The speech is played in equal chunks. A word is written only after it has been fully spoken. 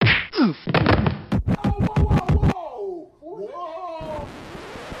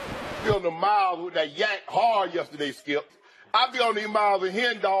on the miles with that yank hard yesterday, Skip. I be on these miles of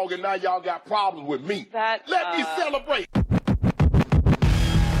hen dog, and now y'all got problems with me. Let me celebrate.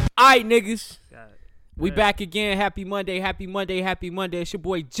 All right, niggas. We back again. Happy Monday, happy Monday, happy Monday. It's your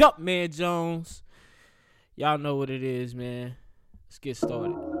boy Jumpman Jones. Y'all know what it is, man. Let's get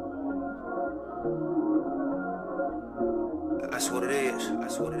started. That's what it is.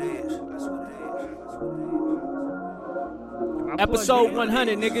 That's what it is. That's what it is. That's what it is. Episode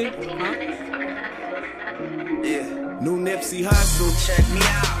 100, nigga. Yeah. New Nipsey Hussle. Check me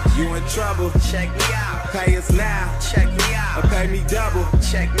out. You in trouble. Check me out. Pay us now. Check me out. Or pay me double.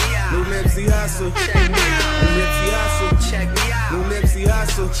 Check me out. New Nipsey Hussle. Check me out. New Nipsey Hussle. Check me out. New Nipsey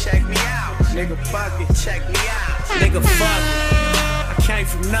Hussle. Check me out. Nigga, fuck it. Check me out. Nigga, fuck it. I came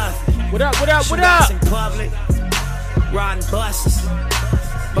from nothing. What up, what up, what Shootouts up? in public. Riding buses.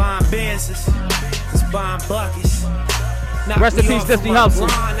 Buying Benzes. Just buying buckets. Knocked Rest in me peace, off Nipsey of my Hussle.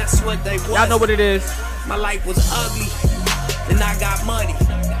 grind, that's what they was. Y'all know what it is. My life was ugly, then I got money.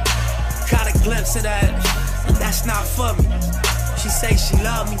 Caught a glimpse of that. That's not for me. She say she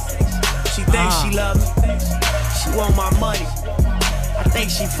love me. She think she love me. She want my money. I think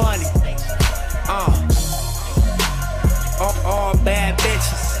she funny. All bad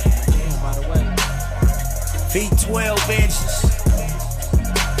bitches. By the way. Feet 12 inches.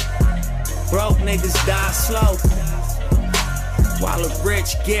 Broke niggas die slow. While the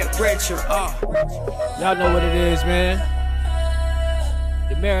rich get richer. Y'all know what it is, man.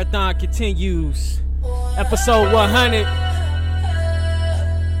 The marathon continues. Episode 100.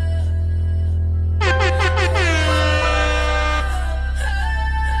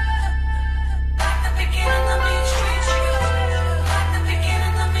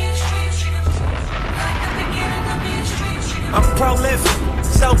 I'm prolific,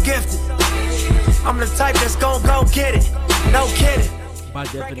 so gifted. I'm the type that's gon' go get it. No kidding. By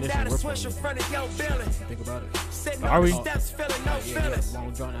definition, we're from. Think about it. Are we? Long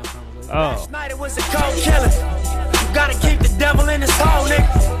drawn out conversation. Last night it was a cold killing. You gotta keep the devil in his hole,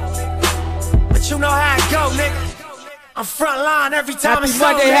 nigga. But you know how it go, nigga. I'm front line every time Happy it's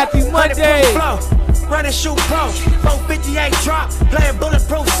Monday, on, happy nigga. Monday. Flow. Run and shoot pro. 458 drop, playing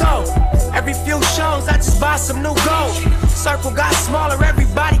bulletproof soul. Every few shows, I just buy some new gold. Circle got smaller,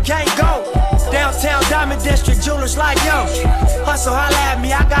 everybody can't go. Downtown Diamond District, jewelers like yo. Hustle, holla at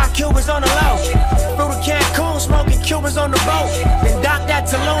me, I got Cubans on the low. Through the Cancun, smoking Cubans on the boat. Then dock that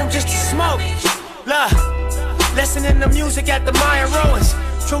Tulum just to smoke. Look, listening to music at the Mayan ruins.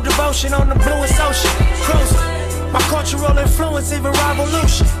 True devotion on the bluest ocean. Cruising, my cultural influence, even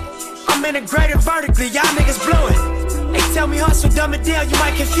revolution. I'm integrated vertically, y'all niggas blew it. They tell me hustle, dumb it down, you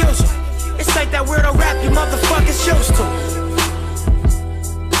might confuse them. This ain't that weirdo rap you motherfuckers used to.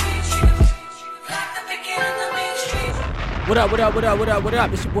 What up, what up, what up, what up, what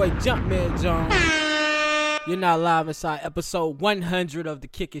up? It's your boy Jumpman Jones. You're now live inside episode 100 of the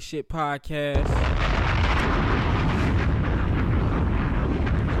Kickin' Shit podcast.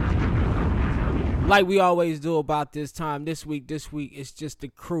 Like we always do about this time, this week, it's just the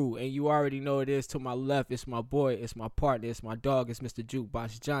crew. And you already know it is. To my left, it's my boy, it's my partner, it's my dog, it's Mr.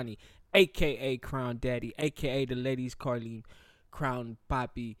 Jukebox Johnny, a.k.a. Crown Daddy, a.k.a. the ladies Carlene, Crown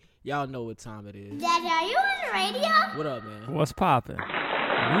Poppy. Y'all know what time it is. Daddy, are you on the radio? What up, man? What's poppin'?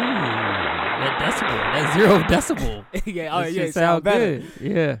 That decibel, that 0 decibel. Yeah, oh, That yeah, shit sound better. good.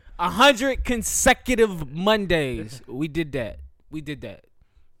 Yeah. 100 consecutive Mondays. We did that.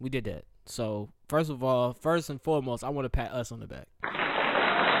 So, first and foremost, I want to pat us on the back.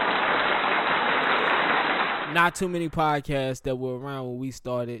 Not too many podcasts that were around when we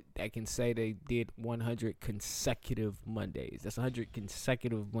started that can say they did 100 consecutive Mondays. That's 100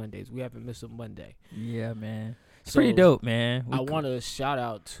 consecutive Mondays. We haven't missed a Monday. Yeah, man. It's So, pretty dope, man. I want to shout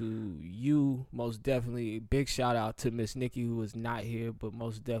out to you, most definitely. Big shout out to Miss Nikki, who is not here, but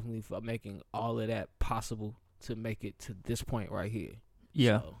most definitely for making all of that possible to make it to this point right here.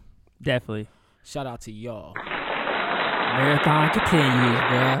 Yeah, So, definitely. shout out to y'all. Marathon continues,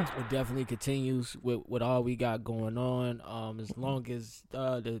 bro. It definitely continues with all we got going on. As long as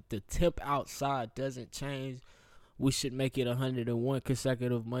the temp outside doesn't change, we should make it 101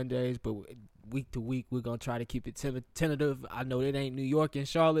 consecutive Mondays. But week to week, we're gonna try to keep it tentative. I know it ain't New York and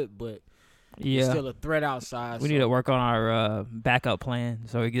Charlotte, but it's still a threat outside. We need to work on our backup plan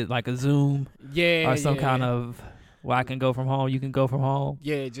so we get like a Zoom or or some kind of where I can go from home, you can go from home.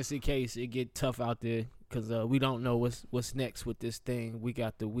 Yeah, just in case it get tough out there. because we don't know what's next with this thing week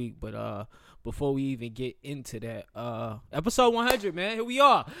after week. But before we even get into that, episode 100, man, here we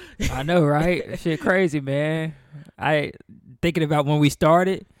are. I know, right? Shit crazy, man. I thinking about when we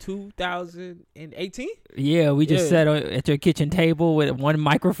started. 2018? Yeah, we just sat at your kitchen table with one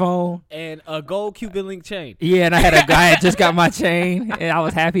microphone. And a gold Cuban link chain. Yeah, and I had just got my chain, and I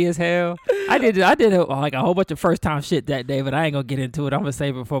was happy as hell. I did like a whole bunch of first time shit that day, but I ain't gonna get into it. I'm gonna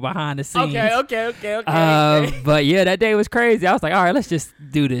save it for behind the scenes. Okay. But yeah, that day was crazy. I was like, all right, let's just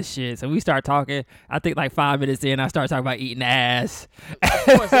do this shit. So we start talking. I think like 5 minutes in, I started talking about eating ass. Of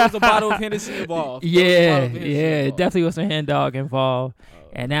course, there was a bottle of Hennessy involved. Yeah, definitely was some hen dog involved.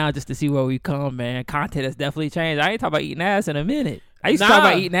 And now just to see where we come, man, content has definitely changed. I ain't talking about eating ass in a minute. I used to talk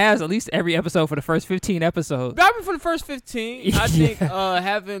about eating ass at least every episode for the first 15 episodes. Probably for the first 15. I think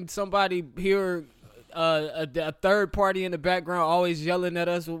having somebody here, a third party in the background always yelling at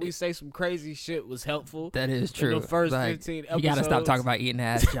us when we say some crazy shit was helpful. That is true. In the first 15 episodes. You got to stop talking about eating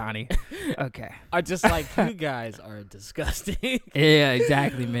ass, Johnny. Okay. I just like, you guys are disgusting. Yeah,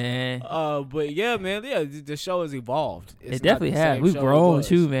 exactly, man. But yeah, man, the show has evolved. It definitely has. We've grown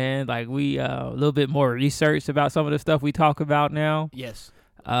too, man. Like we a little bit more research about some of the stuff we talk about now. Yes.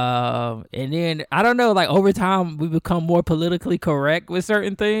 And then I don't know, like over time we become more politically correct with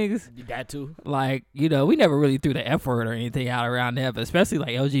certain things. That too. Like, we never really threw the F word or anything out around that, but especially like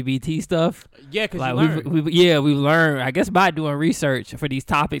LGBT stuff. Yeah, because like we've learned, I guess, by doing research for these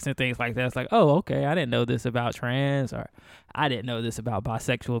topics and things like that. It's like, oh, okay, I didn't know this about trans, or I didn't know this about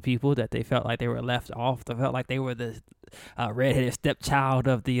bisexual people, that they felt like they were left off. They felt like they were the redheaded stepchild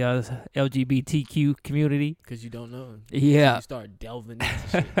of the LGBTQ community. Because you don't know. Yeah. You start delving into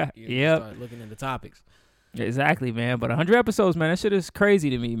shit. You start looking into topics. Exactly, man. But 100 episodes, man, that shit is crazy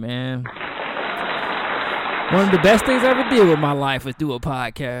to me, man. One of the best things I ever did with my life was do a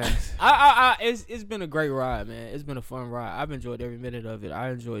podcast. It's been a great ride, man. It's been a fun ride. I've enjoyed every minute of it.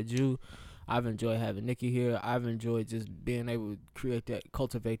 I enjoyed you. I've enjoyed having Nikki here. I've enjoyed just being able to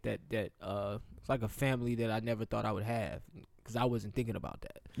cultivate that. It's like a family that I never thought I would have, because I wasn't thinking about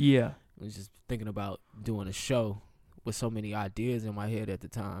that. Yeah. I was just thinking about doing a show with so many ideas in my head at the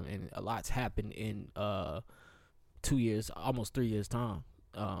time, and a lot's happened in 2 years, almost 3 years time.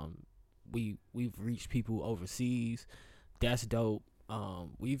 We've reached people overseas. That's dope.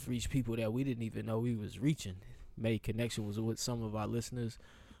 We've reached people that we didn't even know we was reaching. Made connections with some of our listeners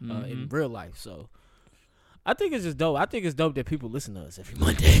in real life. So I think it's just dope. I think it's dope that people listen to us every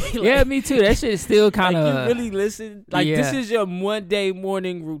Monday. Yeah, me too. That shit is still kind of... Like, you really listen? Like, this is your Monday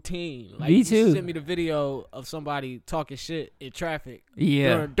morning routine. Like, me too. You sent me the video of somebody talking shit in traffic.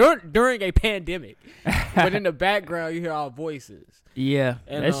 Yeah. During a pandemic. But in the background, you hear our voices. Yeah.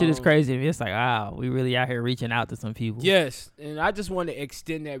 And, that shit is crazy. It's like, wow, we really out here reaching out to some people. Yes. And I just want to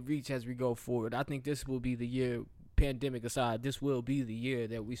extend that reach as we go forward. I think this will be the year... Pandemic aside, this will be the year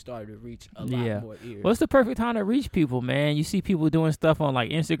that we started to reach a lot more ears. Well, it's the perfect time to reach people, man. You see people doing stuff on like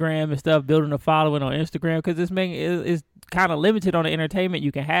Instagram and stuff, building a following on Instagram, because it's kind of limited on the entertainment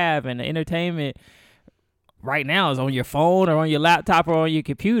you can have, and the entertainment right now is on your phone or on your laptop or on your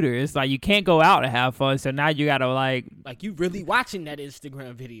computer. It's like you can't go out and have fun, so now you gotta like you really watching that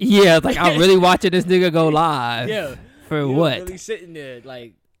Instagram video. Yeah, it's like I'm really watching this nigga go live. Yeah, for what? Really sitting there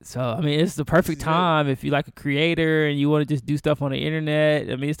like. So, I mean, it's the perfect time if you're like a creator and you want to just do stuff on the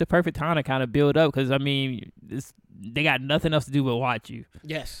internet. I mean, it's the perfect time to kind of build up, because, I mean, they got nothing else to do but watch you.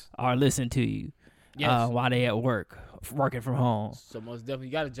 Yes. Or listen to you while they at work, working from home. So, most definitely,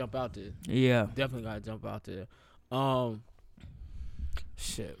 you got to jump out there. Yeah. Definitely got to jump out there.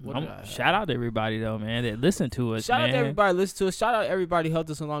 Shit. Shout out to everybody, though, man, that listen to us. Shout out to everybody listen to us. Shout out to everybody who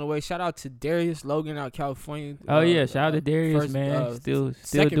helped us along the way. Shout out to Darius Logan out of California. Oh, yeah. Shout out to Darius, man. Still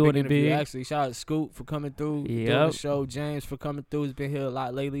doing it big. Actually, shout out to Scoop for coming through, doing the show. James for coming through. He's been here a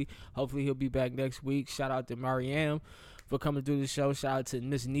lot lately. Hopefully, he'll be back next week. Shout out to Mariam for coming through the show. Shout out to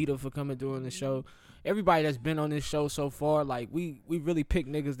Miss Nita for coming through on the show. Everybody that's been on this show so far, like, we really pick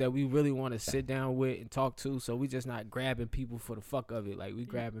niggas that we really want to sit down with and talk to, so we just not grabbing people for the fuck of it. Like, we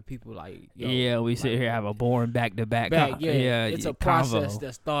grabbing people like, yo. We sit here have a boring back-to-back. It's a process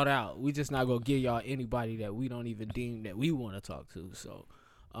that's thought out. We just not gonna give y'all anybody that we don't even deem that we want to talk to. So,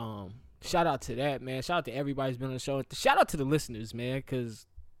 shout out to that, man. Shout out to everybody who's been on the show. Shout out to the listeners, man, because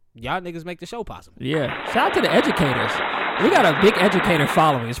y'all niggas make the show possible. Yeah. Shout out to the educators. We got a big educator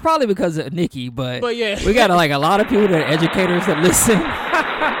following. It's probably because of Nikki, but yeah. We got a lot of people that are educators that listen.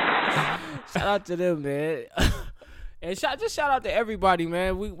 Shout out to them, man. And shout out to everybody,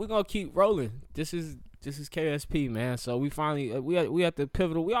 man. We're gonna keep rolling. This is KSP, man. So we finally we at the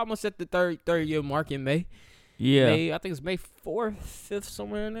pivotal. We almost at the third year mark in May. Yeah. I think it's May 4th, 5th,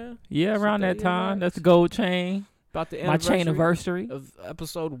 somewhere in there. Yeah, around that time. That's the gold chain. About the my chain anniversary of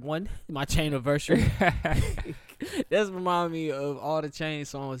episode 1. My chain anniversary. That's remind me of all the chain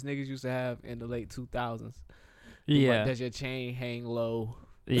songs niggas used to have in the late 2000s. Yeah. Like, does your chain hang low?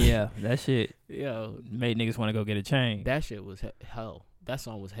 Yeah, that shit. Yo, made niggas want to go get a chain. That shit was hell. That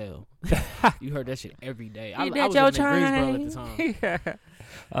song was hell. You heard that shit every day. I was living in Greensboro at the time. Yeah.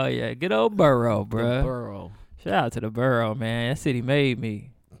 Oh yeah, good old Borough, bro. The Borough. Shout out to the Borough, man. That city made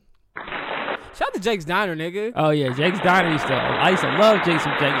me. Shout out to Jake's Diner, nigga. Oh yeah, Jake's Diner I used to love Jake's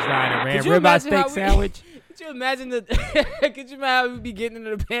Diner, man. Ribeye steak sandwich. Could you imagine could you imagine how we be getting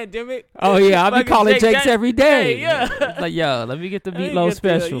into the pandemic? Oh yeah, I'll be calling Jake's every day. Hey, yeah. Like, yo, let me get the meatloaf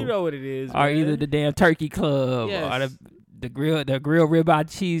special. You know what it is. Or either the damn Turkey Club or the grill ribeye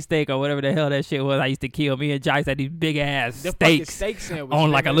cheesesteak or whatever the hell that shit was. I used to kill. Me and Jice had these big ass steaks steak sandwich,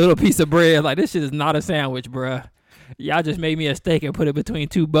 on like a little piece of bread. Like, this shit is not a sandwich, bruh. Y'all just made me a steak and put it between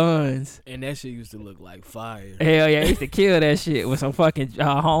two buns. And that shit used to look like fire. Hell yeah, I used to kill that shit with some fucking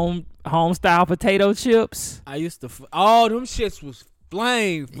home style potato chips. I used to them shits was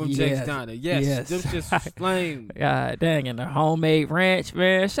flame from Jake's Diner. Yes. Them shits was flame. God dang, and the homemade ranch,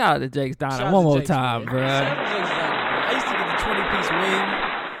 man. Shout out to Jake's Diner one more time, bro. Shout out to Jake's Diner, bro. I used to get the 20-piece wing.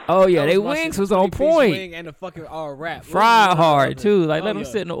 Oh yeah, they wings was on point. Wing and the fucking wrap. Fried hard too. Like, let them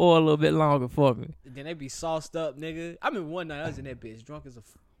sit in the oil a little bit longer for me. Then they be sauced up, nigga. I remember one night I was in that bitch drunk as a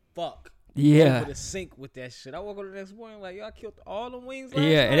fuck. Yeah. Over the sink with that shit. I woke up the next morning like, yo, I killed all the wings.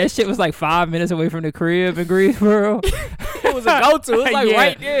 Yeah, and that shit was like 5 minutes away from the crib in Greensboro. It was a go-to. It was like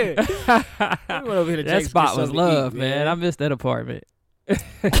right there. We went over here to that spot was love, eat, man. I missed that apartment. All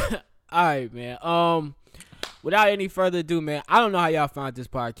right, man. Without any further ado, man, I don't know how y'all found this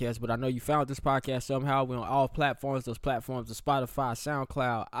podcast, but I know you found this podcast somehow. We're on all platforms. Those platforms are Spotify,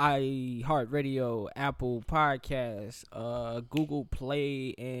 SoundCloud, iHeartRadio, Apple Podcasts, Google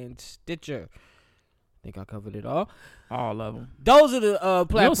Play, and Stitcher. I think I covered it all. All of them. Those are the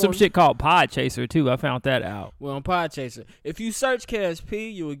platforms. There's some shit called Podchaser, too. I found that out. We're on Podchaser. If you search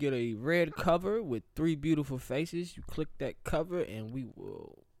KSP, you will get a red cover with 3 beautiful faces. You click that cover, and we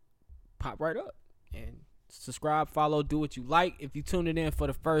will pop right up. And subscribe, follow, do what you like. If you tuned in for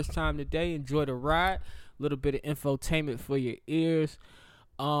the first time today, enjoy the ride. A little bit of infotainment for your ears.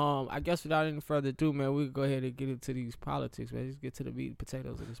 I guess without any further ado, man, we can go ahead and get into these politics, man. Let's get to the meat and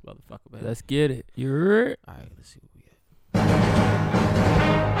potatoes of this motherfucker, man. Let's get it. You heard? All right, let's see what we got.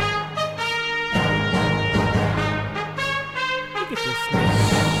 Look at this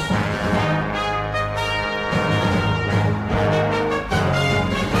nigga.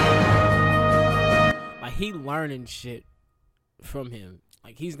 He learning shit from him.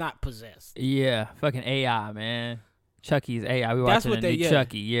 Like, he's not possessed. Yeah, fucking AI, man. Chucky's AI. We watching the new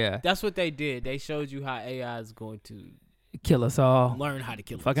Chucky, yeah. That's what they did. They showed you how AI is going to kill us all. Learn how to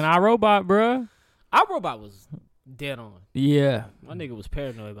kill us. Fucking iRobot, bruh. iRobot was dead on. Yeah. My nigga was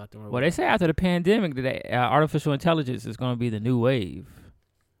paranoid about the robot. Well, they say after the pandemic that artificial intelligence is going to be the new wave.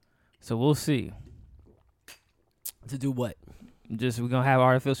 So we'll see. To do what? We're going to have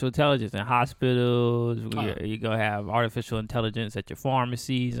artificial intelligence in hospitals. You're going to have artificial intelligence at your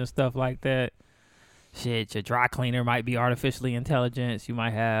pharmacies and stuff like that. Shit, your dry cleaner might be artificially intelligent. You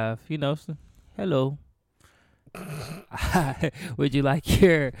might have, hello. Would you like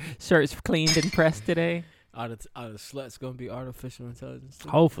your shirts cleaned and pressed today? Are the sluts going to be artificial intelligence too?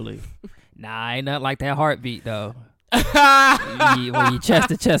 Hopefully. Nah, ain't nothing like that heartbeat, though. When you chest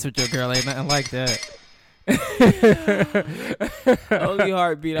to chest with your girl, ain't nothing like that. Only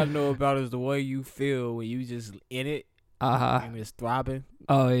heartbeat I know about is the way you feel when you just in it and it's throbbing.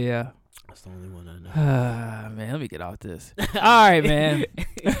 Oh yeah, that's the only one I know. Man, let me get off this. All right, man.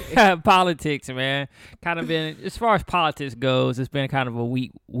 Politics, man. Kind of been, as far as politics goes, it's been kind of a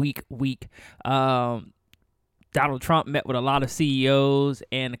weak week. Donald Trump met with a lot of CEOs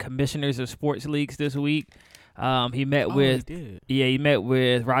and commissioners of sports leagues this week. He met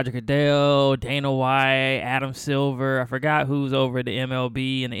with Roger Goodell, Dana White, Adam Silver. I forgot who's over the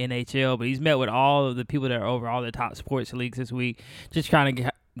MLB and the NHL, but he's met with all of the people that are over all the top sports leagues this week, just trying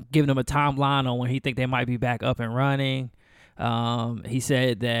to giving them a timeline on when he think they might be back up and running. He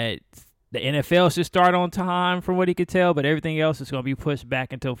said that the NFL should start on time from what he could tell, but everything else is going to be pushed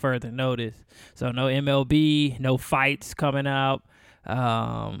back until further notice. So no MLB, no fights coming up,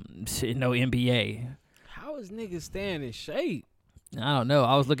 no NBA. How is niggas staying in shape? I don't know.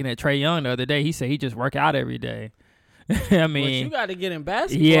 I was looking at Trae Young the other day. He said he just work out every day. I mean, but you got to get in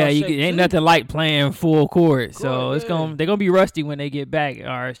basketball. Yeah, ain't nothing like playing full court. So they're gonna be rusty when they get back.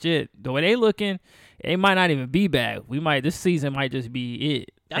 Or shit, the way they looking, they might not even be back. This season might just be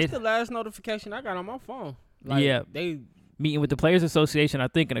it. That's the last notification I got on my phone. Like, they meeting with the Players Association, I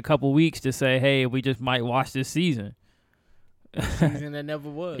think, in a couple weeks to say, hey, we just might watch this season. Season that never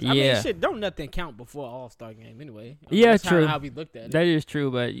was. I mean, shit, don't nothing count before All-Star game anyway. That's true. How we looked at it. That is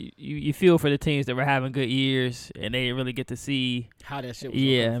true, but you feel for the teams that were having good years and they didn't really get to see how that shit was.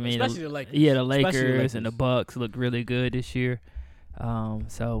 Yeah, I mean, especially the Lakers. Yeah, the Lakers and the Bucks looked really good this year.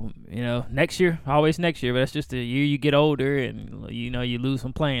 So, next year, always next year, but that's just the year you get older and, you lose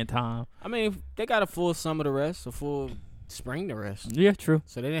some playing time. I mean, they got a full summer to rest, a full spring to rest. Yeah, true.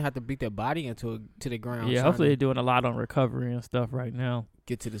 So they didn't have to beat their body to the ground. Yeah, hopefully they're doing a lot on recovery and stuff right now.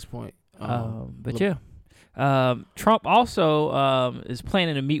 Get to this point. Trump also is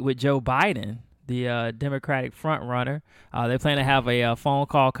planning to meet with Joe Biden, the Democratic front runner. They plan to have a phone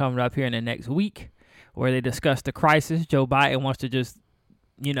call coming up here in the next week where they discuss the crisis. Joe Biden wants to just,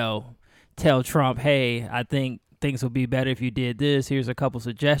 tell Trump, hey, I think things would be better if you did this. Here's a couple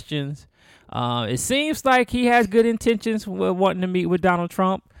suggestions. It seems like he has good intentions with wanting to meet with Donald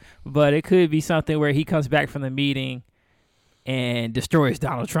Trump, but it could be something where he comes back from the meeting and destroys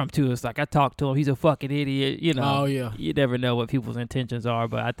Donald Trump too. It's like, I talked to him, he's a fucking idiot. Oh yeah. You never know what people's intentions are,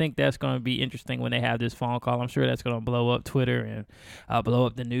 but I think that's going to be interesting when they have this phone call. I'm sure that's going to blow up Twitter and blow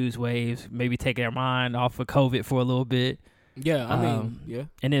up the news waves, maybe take their mind off of COVID for a little bit. Yeah, I mean, yeah.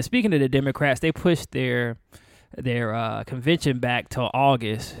 And then speaking of the Democrats, they pushed their convention back till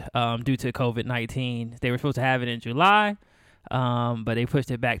August due to COVID-19. They were supposed to have it in July, but they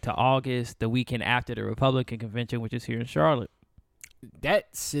pushed it back to August, the weekend after the Republican convention, which is here in Charlotte.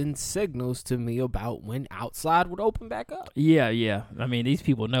 That sends signals to me about when outside would open back up. Yeah. I mean, these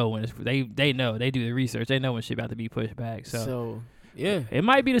people know when they know. They do the research. They know when shit about to be pushed back. So yeah. It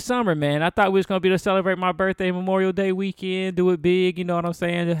might be the summer, man. I thought we was going to be able to celebrate my birthday Memorial Day weekend, do it big, you know what I'm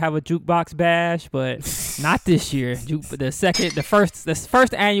saying, to have a jukebox bash, but not this year. The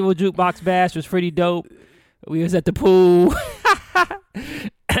first annual jukebox bash was pretty dope. We was at the pool.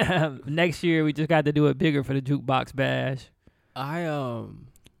 Next year, we just got to do it bigger for the jukebox bash. There's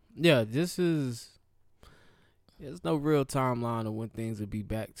no real timeline of when things will be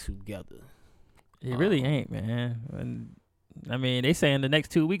back together. It really ain't, man. I mean, they saying the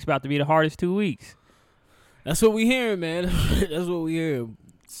next 2 weeks about to be the hardest 2 weeks. That's what we hearing, man. That's what we hearing.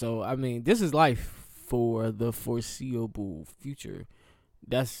 So, I mean, this is life for the foreseeable future.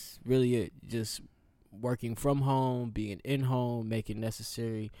 That's really it. Just working from home, being in home, making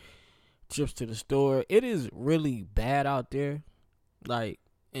necessary trips to the store. It is really bad out there.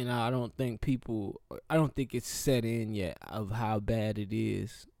 And I don't think it's set in yet of how bad it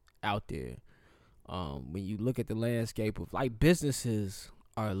is out there. When you look at the landscape of businesses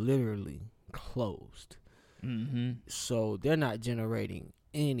are literally closed. Mm-hmm. So they're not generating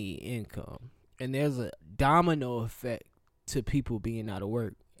any income. And there's a domino effect to people being out of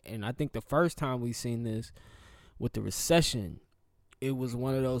work. And I think the first time we seen this with the recession, it was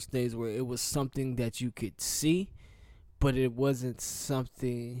one of those days where it was something that you could see, but it wasn't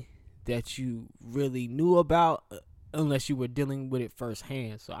something that you really knew about unless you were dealing with it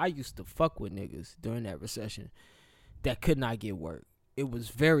firsthand. So I used to fuck with niggas during that recession that could not get work. It was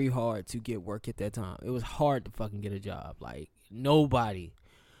very hard to get work at that time. It was hard to fucking get a job. Nobody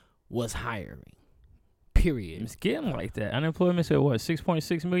was hiring. Period. It's getting like that. Unemployment said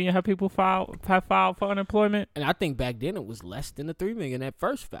 6.6 million have people filed for unemployment? And I think back then it was less than the 3 million that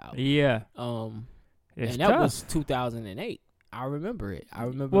first filed. Yeah. And that was 2008. I remember it.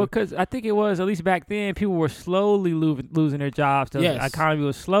 Well, because I think it was, at least back then, people were slowly losing their jobs. The economy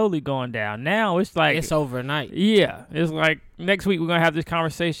was slowly going down. Now it's like... It's overnight. Yeah. It's like next week we're going to have this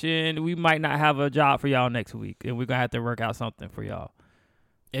conversation. We might not have a job for y'all next week, and we're going to have to work out something for y'all.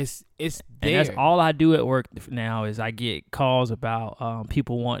 It's there. And that's all I do at work now is I get calls about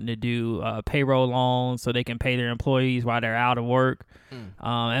people wanting to do payroll loans so they can pay their employees while they're out of work.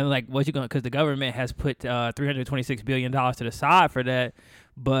 And what you going? Because the government has put $326 billion to the side for that.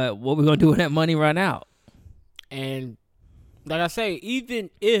 But what we gonna do when that money run out? And like I say,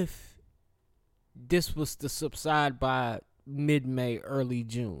 even if this was to subside by mid-May, early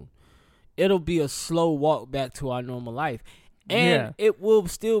June, it'll be a slow walk back to our normal life. And it will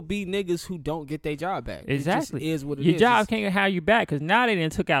still be niggas who don't get their job back. Exactly. It just is what it is. Your job can't hire you back because now they done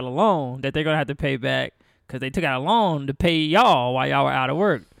took out a loan that they're going to have to pay back because they took out a loan to pay y'all while y'all were out of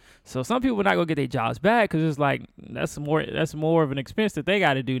work. So some people are not going to get their jobs back because it's like that's more of an expense that they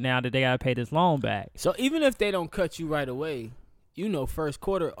got to do now that they got to pay this loan back. So even if they don't cut you right away, first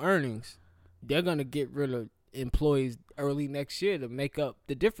quarter earnings, they're going to get rid of employees early next year to make up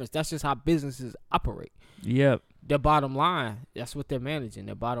the difference. That's just how businesses operate. Yep. Their bottom line, that's what they're managing,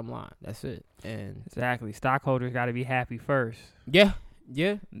 their bottom line. That's it. And exactly. Stockholders got to be happy first. Yeah.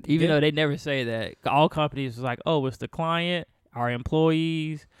 Yeah. Even though they never say that. All companies is like, oh, it's the client, our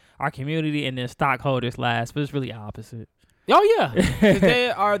employees, our community, and then stockholders last. But it's really opposite. Oh, yeah. 'Cause they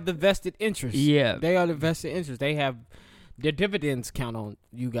are the vested interests. Yeah. They are the vested interests. They have their dividends count on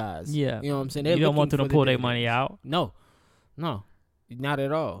you guys. Yeah. You know what I'm saying? You don't want them to pull their money out. No, not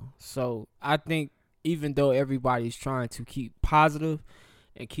at all. So I think even though everybody's trying to keep positive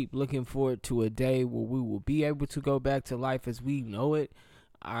and keep looking forward to a day where we will be able to go back to life as we know it,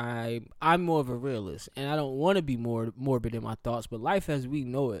 I'm more of a realist, and I don't want to be more morbid in my thoughts. But life as we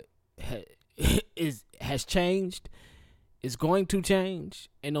know it has changed, is going to change,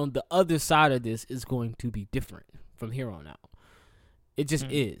 and on the other side of this is going to be different from here on out. It just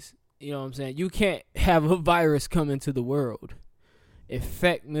is. You know what I'm saying? You can't have a virus come into the world,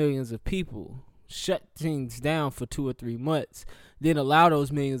 affect millions of people, shut things down for 2 or 3 months, then allow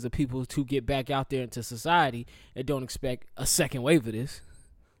those millions of people to get back out there into society and don't expect a second wave of this.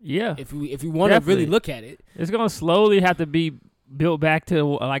 Yeah. If we want to really look at it. It's going to slowly have to be built back to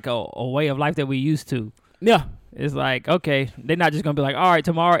like a way of life that we used to. Yeah. It's like, okay, they're not just going to be like, all right,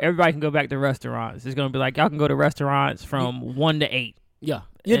 tomorrow everybody can go back to restaurants. It's going to be like, y'all can go to restaurants from 1 to 8. Yeah.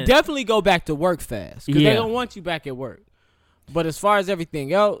 You definitely go back to work fast because they don't want you back at work. But as far as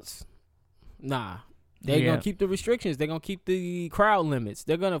everything else, nah. They're going to keep the restrictions. They're going to keep the crowd limits.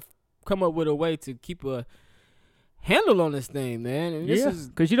 They're going to come up with a way to keep a handle on this thing, man. And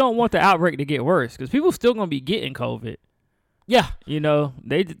because you don't want the outbreak to get worse because people still going to be getting COVID. Yeah. You know,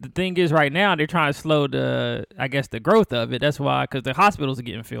 the thing is right now they're trying to slow the growth of it. That's why, because the hospitals are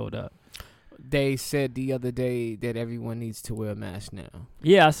getting filled up. They said the other day that everyone needs to wear a mask now.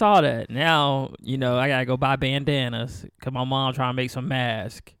 Yeah, I saw that. Now, you know, I got to go buy bandanas because my mom trying to make some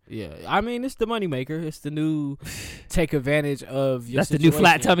masks. Yeah. I mean, it's the moneymaker. It's the new take advantage of your That's situation. the new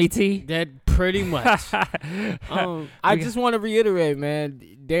flat tummy tea? That pretty much. I just want to reiterate, man,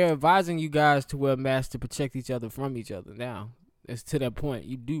 they're advising you guys to wear masks to protect each other from each other now. It's to that point.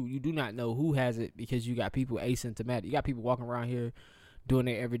 You do not know who has it because you got people asymptomatic. You got people walking around here doing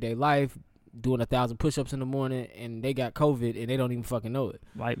their everyday life, doing 1,000 push-ups in the morning, and they got COVID and they don't even fucking know it.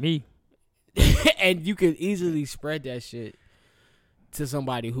 Like me. And you could easily spread that shit to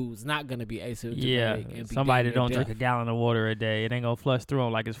somebody who's not gonna be asymptomatic. Yeah, and be somebody that don't death. drink a gallon of water a day. It ain't gonna flush through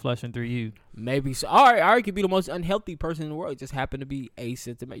them like it's flushing through you. Maybe so. Ari could be the most unhealthy person in the world. Just happen to be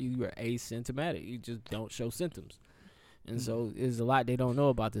asymptomatic. You are asymptomatic. You just don't show symptoms. And so there's a lot they don't know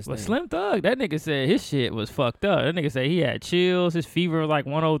about this But thing. Slim Thug, that nigga said his shit was fucked up. That nigga said he had chills. His fever was like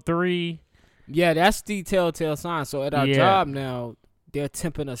 103. Yeah, that's the telltale sign. So at our job now, they're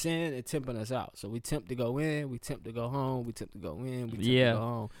temping us in and temping us out. So we tempt to go in, we tempt to go home, we tempt to go in, we tempt to go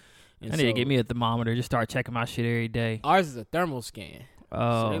home. And I need to get me a thermometer. Just start checking my shit every day. Ours is a thermal scan.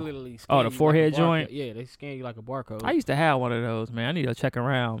 Oh, so they literally scan the you forehead like a joint? Yeah, they scan you like a barcode. I used to have one of those, man. I need to check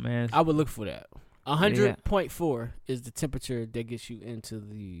around, man. I would look for that. 100.4 is the temperature that gets you into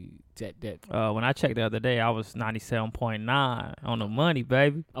the that. When I checked the other day, I was 97.9 on the money,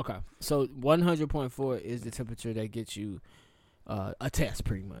 baby. Okay, so 100.4 is the temperature that gets you a test,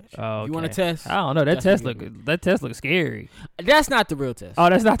 pretty much. Oh, okay. You want a test? I don't know. That test looks scary. That's not the real test. Oh,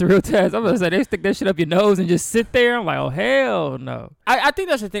 that's not the real test. I'm gonna say they stick that shit up your nose and just sit there. I'm like, oh hell no. I think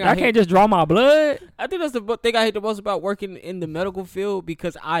that's the thing. I can't just draw my blood. I think that's the thing I hate the most about working in the medical field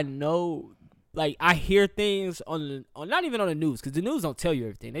because I know. Like, I hear things on not even on the news, because the news don't tell you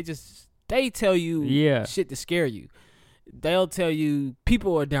everything. They tell you shit to scare you. They'll tell you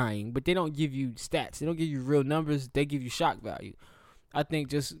people are dying, but they don't give you stats. They don't give you real numbers. They give you shock value. I think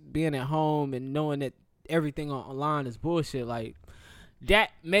just being at home and knowing that everything online is bullshit, like,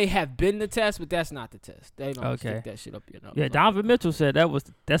 that may have been the test, but that's not the test. They don't stick that shit up your nose. Yeah, Donovan Mitchell said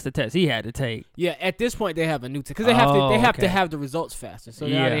that's the test he had to take. Yeah, at this point they have a new test because they have to have the results faster. So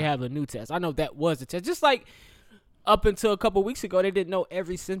now they have a new test. I know that was the test. Just like up until a couple weeks ago, they didn't know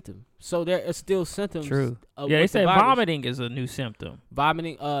every symptom. So there are still symptoms. True. They said vomiting is a new symptom.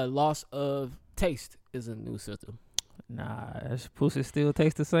 Vomiting, loss of taste is a new symptom. Nah, that pussy still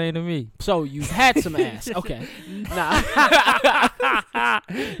tastes the same to me. So you've had some ass. Okay. Nah.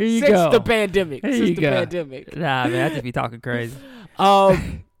 Here you go. Since the pandemic. Nah, man, I just be talking crazy. We'll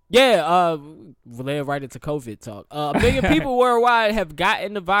lay right into COVID talk. 1 million people worldwide have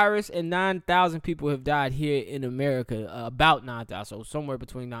gotten the virus, and 9,000 people have died here in America. About 9,000, so somewhere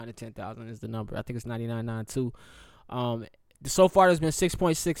between 9 and 10,000 is the number. I think it's 99.92. So far, there's been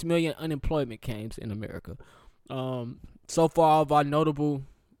 6.6 million unemployment claims in America. So far, all of our notable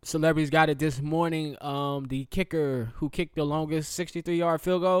celebrities got it this morning. The kicker who kicked the longest 63-yard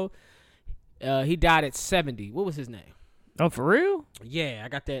field goal, he died at 70. What was his name? Oh, for real? Yeah, I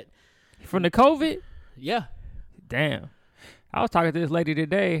got that. From the COVID? Yeah. Damn. I was talking to this lady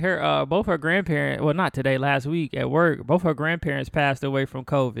today. Her both her grandparents, well, not today, last week at work, both her grandparents passed away from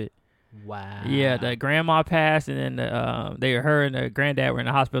COVID. Wow. Yeah, the grandma passed, and then her and the granddad were in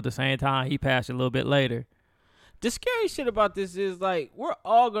the hospital at the same time. He passed a little bit later. The scary shit about this is like we're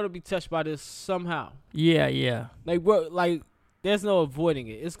all gonna be touched by this somehow. Yeah. Like there's no avoiding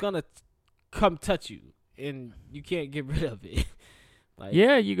it. It's gonna come touch you, and you can't get rid of it. Like,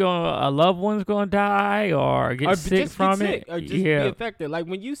 yeah, a loved one's gonna die or get sick from it, or just be affected. Like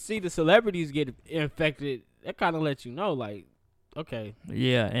when you see the celebrities get infected, that kind of lets you know, like, okay.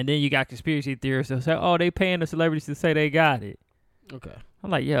 Yeah, and then you got conspiracy theorists that say, "Oh, they paying the celebrities to say they got it." Okay,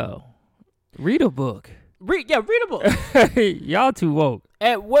 I'm like, yo, read a book. Read a book. Y'all too woke.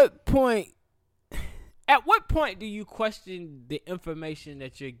 At what point do you question the information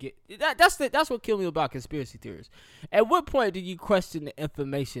that you're getting? That's what killed me about conspiracy theories. At what point do you question the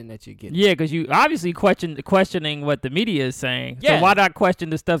information that you're getting? Yeah, because you obviously questioning what the media is saying. Yeah. So why not question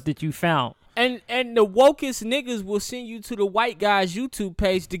the stuff that you found? And the wokest niggas will send you to the white guy's YouTube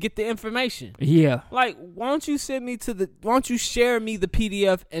page to get the information. Yeah. Like, why don't you share me the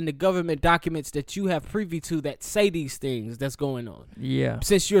PDF and the government documents that you have privy to that say these things that's going on? Yeah.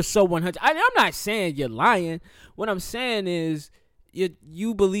 Since you're so 100. I'm not saying you're lying. What I'm saying is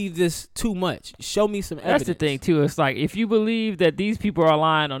you believe this too much. Show me some evidence. That's the thing, too. It's like, if you believe that these people are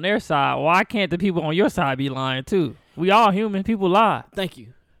lying on their side, why can't the people on your side be lying, too? We all human. People lie. Thank you.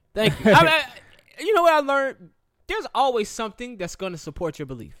 You know what I learned? There's always something that's going to support your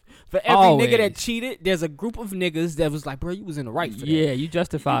belief. For every nigga that cheated, there's a group of niggas that was like, bro, you was in the right for that. Yeah, you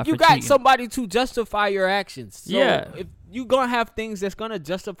justified You for got cheating. somebody to justify your actions. So Yeah. if you going to have things that's going to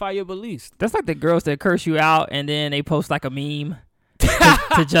justify your beliefs. That's like the girls that curse you out and then they post like a meme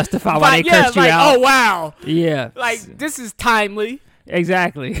to justify why they cursed you out. Oh, wow. Yeah. Like, this is timely.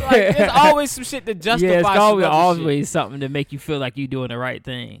 Exactly. Like, there's always some shit to justify. Yeah, it's always shit. something to make you feel like you're doing the right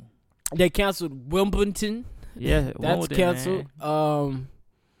thing. They canceled Wimbledon. Yeah, that's canceled. Man.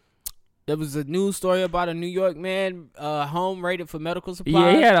 There was a news story about a New York man home raided for medical supplies.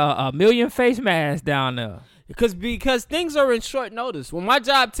 Yeah, he had a million face masks down there. Because things are in short notice. When my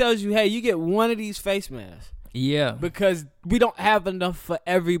job tells you, hey, you get one of these face masks. Yeah. Because we don't have enough for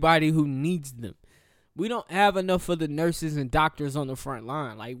everybody who needs them. We don't have enough for the nurses and doctors on the front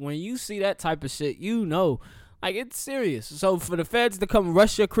line. Like, when you see that type of shit, you know, like, it's serious. So for the feds to come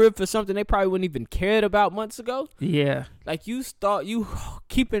rush your crib for something they probably wouldn't even cared about months ago. Yeah. Like, you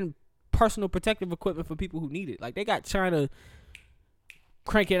keeping personal protective equipment for people who need it. Like, they got China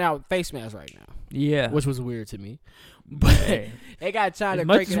cranking out face masks right now. Yeah. Which was weird to me. But hey, they got China as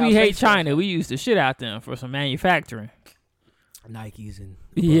much cranking as out we hate face China, masks. we used to shit out them for some manufacturing. Nikes and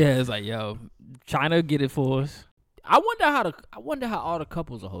yeah, it's like, yo, China get it for us. I wonder how all the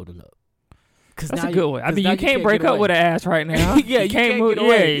couples are holding up. That's a good one. I mean, you can't break up with an ass right now. Yeah, you can't move. Get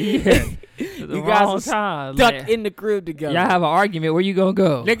away. Yeah. You guys are stuck in the crib together. Y'all have an argument. Where you gonna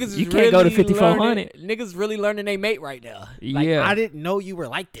go? Niggas you can't go to 5400. Niggas really learning they mate right now. Like, yeah, I didn't know you were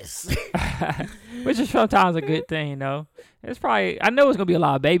like this. Which is sometimes a good thing, though. It's probably. I know it's gonna be a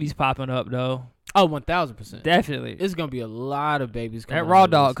lot of babies popping up though. Oh, 1,000%. Definitely. It's gonna be a lot of babies coming. That raw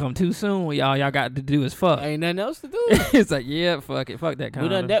dog come too soon when y'all got to do is fuck. Ain't nothing else to do. It's like, yeah, fuck it. Fuck that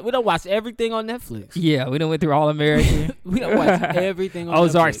kind of. We done watch everything on Netflix. Yeah, we done went through All American. We done watch everything on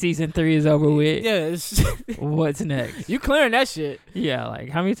Ozark Netflix. season 3 is over with. Yeah. What's next? You clearing that shit. Yeah, like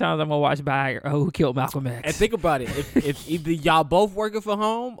how many times I'm gonna watch Who Killed Malcolm X? And think about it. If either y'all both working from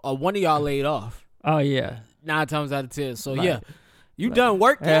home or one of y'all laid off. Oh yeah. 9 times out of 10. So like, yeah. You done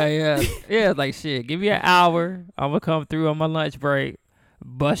work? Yeah. Yeah, like shit. Give me an hour. I'm gonna come through on my lunch break,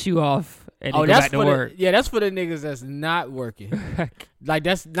 bust you off, and then go back to work. That's for the niggas that's not working. Like,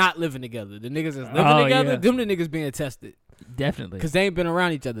 that's not living together. The niggas that's living together, them the niggas being tested. Definitely. Because they ain't been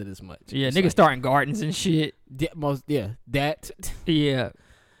around each other this much. Yeah, it's niggas like, starting gardens and shit. That. Yeah.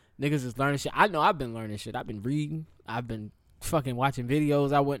 Niggas is learning shit. I know I've been learning shit. I've been reading. I've been fucking watching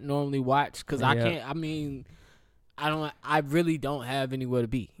videos I wouldn't normally watch. Because I really don't have anywhere to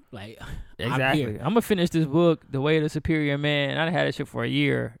be. Like, exactly. I'm gonna finish this book, The Way of the Superior Man. I done had that shit for a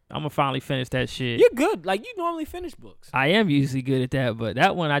year. I'm gonna finally finish that shit. You're good. Like, you normally finish books. I am usually good at that, but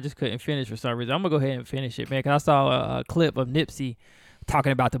that one I just couldn't finish for some reason. I'm gonna go ahead and finish it, man. Because I saw a clip of Nipsey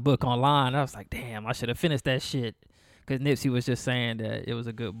talking about the book online. I was like, damn, I should have finished that shit. Because Nipsey was just saying that it was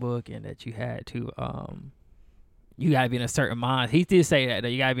a good book and that you had to you gotta be in a certain mind. He did say that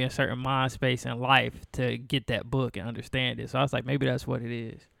you gotta be in a certain mind space in life to get that book and understand it. So I was like, maybe that's what it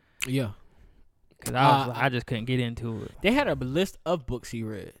is. Yeah. Because I just couldn't get into it. They had a list of books he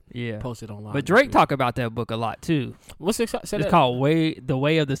read. Yeah. Posted online. But Drake talk about that book a lot, too. What's it? It's called The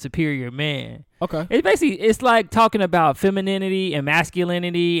Way of the Superior Man. Okay. It's like talking about femininity and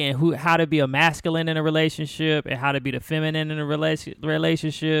masculinity and how to be a masculine in a relationship and how to be the feminine in a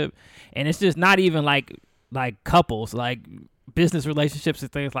relationship. And it's just not even like couples, like business relationships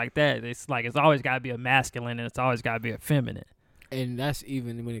and things like that. It's like it's always got to be a masculine and it's always got to be a feminine. And that's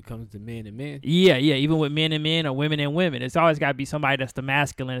even when it comes to men and men. Yeah, even with men and men or women and women. It's always got to be somebody that's the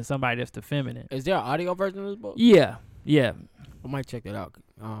masculine and somebody that's the feminine. Is there an audio version of this book? Yeah. I might check it out.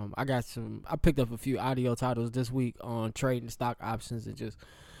 I picked up a few audio titles this week on trading stock options and just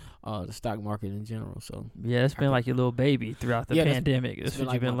the stock market in general. So yeah, it's been like your little baby throughout the pandemic. That's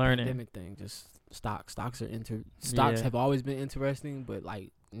what you've been learning. Pandemic thing, just stocks have always been interesting, but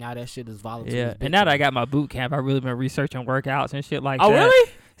like now that shit is volatile. Yeah, and now that I got my boot camp, I've really been researching workouts and shit like that. Oh,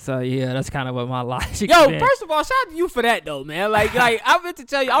 really? So yeah, that's kind of what my life. Yo, first of all, shout out to you for that though, man. Like I meant to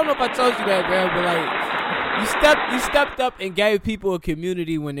tell you, I don't know if I told you that, man, but like you stepped up and gave people a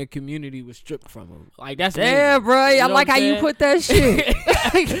community when their community was stripped from them. Like that's damn, bro. I like how you put that shit.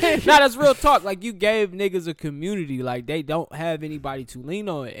 Nah, that's real talk. Like you gave niggas a community. Like they don't have anybody to lean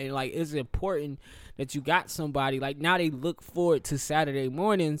on, and like it's important that you got somebody. Like now they look forward to Saturday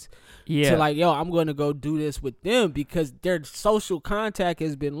mornings to like, yo, I'm going to go do this with them because their social contact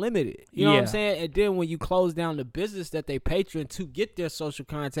has been limited. You know what I'm saying? And then when you close down the business that they patron to get their social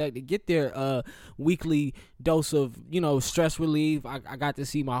contact, to get their weekly dose of, stress relief. I got to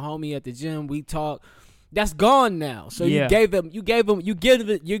see my homie at the gym. We talk. That's gone now. So you're giving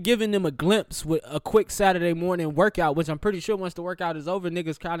them a glimpse with a quick Saturday morning workout, which I'm pretty sure once the workout is over,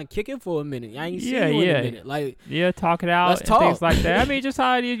 niggas kind of kicking for a minute. I ain't seen you in a minute. Like, talk it out and things like that. I mean, just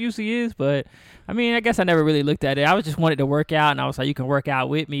how it usually is. But I mean, I guess I never really looked at it. I was just wanted to work out, and I was like, you can work out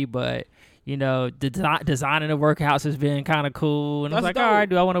with me, but designing the workouts has been kind of cool. And I was like, all right,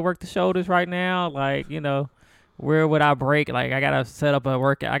 do I want to work the shoulders right now? Like, where would I break? Like, I gotta set up a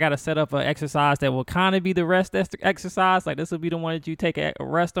workout. I gotta set up an exercise that will kind of be the rest exercise. Like, this will be the one that you take a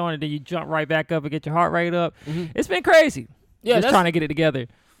rest on, and then you jump right back up and get your heart rate up. Mm-hmm. It's been crazy. Yeah, just trying to get it together.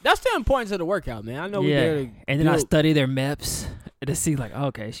 That's the importance of the workout, man. I know we're there to and then I study their MEPs to see, like,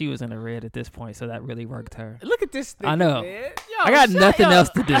 okay, she was in the red at this point, so that really worked her. Look at this thing, I know. Man. Yo, I got nothing else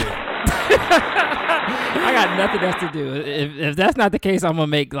to do. I got nothing else to do. If that's not the case, I'm gonna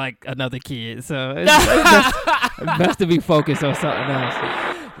make like another kid. So it's best to be focused on something else.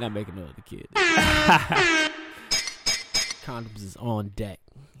 Not making another kid. Condoms is on deck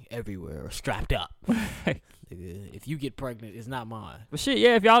everywhere, strapped up. If you get pregnant, it's not mine. But shit,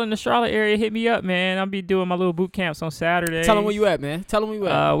 yeah, if y'all in the Charlotte area, hit me up, man. I'll be doing my little boot camps on Saturday. Tell them where you at, man. Tell them where you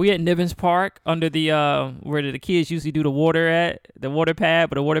at. We at Nivens Park under the where the kids usually do the water pad,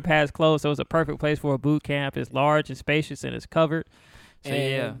 but the water pad's closed, so it's a perfect place for a boot camp. It's large and spacious and it's covered. So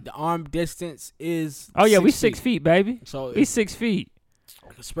and the arm distance is we 6 feet, baby. So we 6 feet.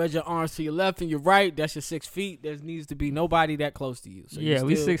 Spread your arms to your left and your right. That's your 6 feet. There needs to be nobody that close to you. So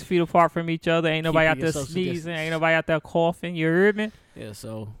we 6 feet apart from each other. Ain't nobody out there sneezing. Distance. Ain't nobody out there coughing. You heard me? Yeah,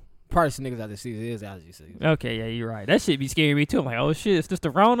 so part of niggas out there sneezing is allergy season. Okay, yeah, you're right. That shit be scaring me too. I'm like, oh shit, is this the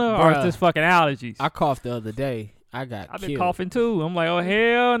Rona or is this fucking allergies? I coughed the other day. I've been coughing too. I'm like, oh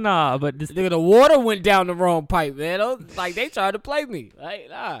hell nah. But this nigga, the water went down the wrong pipe, man. Like they tried to play me. Like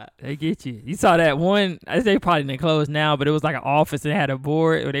nah. They get you. You saw that one? They probably didn't close now, but it was like an office and had a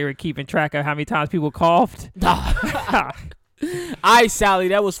board where they were keeping track of how many times people coughed. Sally,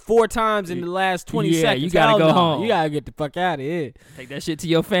 that was 4 times in the last 20 seconds. You gotta go home. You gotta get the fuck out of here. Take that shit to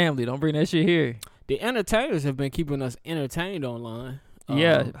your family. Don't bring that shit here. The entertainers have been keeping us entertained online.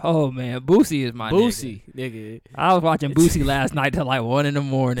 Yeah. Oh man, Boosie is my nigga. I was watching Boosie last night till like 1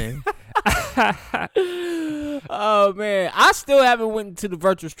 a.m. Oh man, I still haven't went to the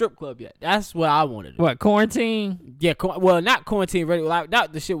virtual strip club yet. That's what I wanted. What, quarantine? Yeah, well, not quarantine. Really, like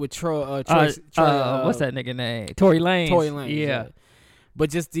not the shit with Troy. What's that nigga name? Tory Lanez. Yeah.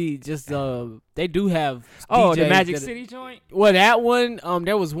 But they do have. Oh, DJs the Magic City joint. Well, that one.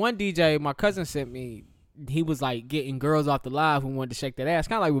 There was one DJ my cousin sent me. He was like getting girls off the live who wanted to shake that ass,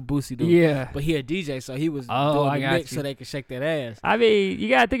 kind of like what Boosie do. Yeah. But he a DJ, so he was doing the mix so they could shake that ass. I mean, you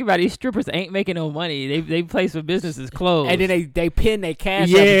gotta think about it. These strippers ain't making no money. They place for businesses closed, and then they pin their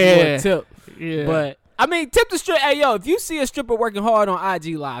cash up for a tip. Yeah. But I mean, tip the stripper. Hey, yo, if you see a stripper working hard on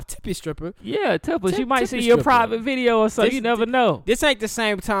IG Live, tip your stripper. Yeah, tip us. You might see your private video or something. You never know. This ain't the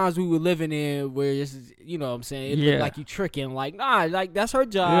same times we were living in where this is, you know what I'm saying? It looked like you tricking. Like, nah, like that's her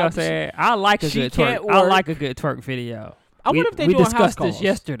job. You know what I'm saying? I like a good twerk. I like a good twerk video. I wonder if they doing house calls. We discussed this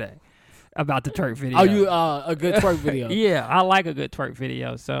yesterday. about the twerk video. Oh, you a good twerk video? Yeah, I like a good twerk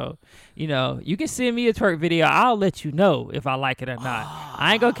video. So, you can send me a twerk video. I'll let you know if I like it or not.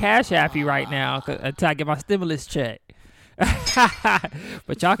 I ain't gonna Cash App you right now until I get my stimulus check.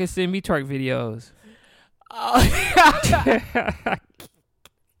 But y'all can send me twerk videos.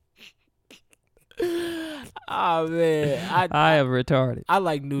 Oh man, I am retarded. I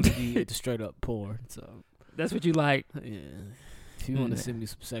like nudity at the straight up porn. So that's what you like. Yeah. If you want to send me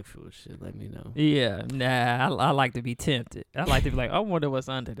some sexual shit, let me know. Yeah, nah, I like to be tempted. I like to be like, I wonder what's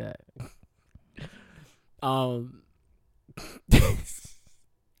under that. I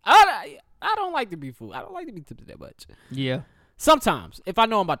don't like to be fooled. I don't like to be tempted that much. Yeah. Sometimes, if I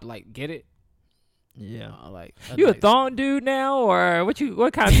know I'm about to get it. Yeah. You a thong dude now, or what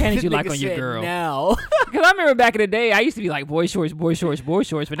kind of panties you like on your girl? Now. Because I remember back in the day, I used to be like boy shorts,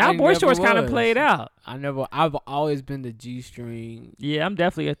 but now boy shorts kind of played out. I've always been the G-string. Yeah, I'm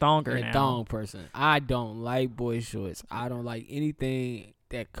definitely a thonger now. A thong person. I don't like boy shorts. I don't like anything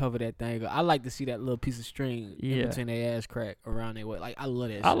that cover that thing. I like to see that little piece of string in between their ass crack around their waist. Like, I love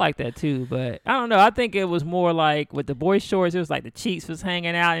that shit. I like that too, but I don't know. I think it was more like with the boy shorts, it was like the cheeks was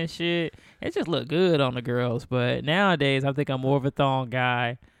hanging out and shit. It just looked good on the girls. But nowadays, I think I'm more of a thong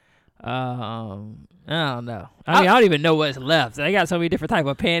guy. I don't know. I don't even know what's left. They got so many different type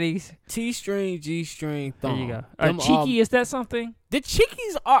of panties. T-string, G-string, thong. There you go. Cheeky, is that something? The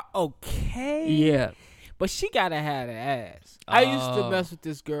cheekies are okay. Yeah. But she gotta have the ass. I used to mess with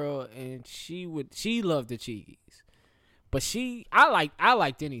this girl, and she loved the cheekies. But I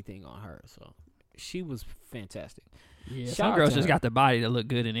liked anything on her, so she was fantastic. Yeah, some girls just got the body to look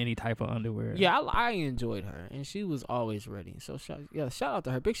good in any type of underwear. Yeah, I enjoyed her, and she was always ready. So shout out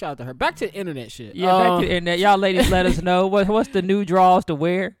to her. Big shout out to her. Back to the internet shit. Yeah, back to the internet. Y'all ladies, let us know what's the new draws to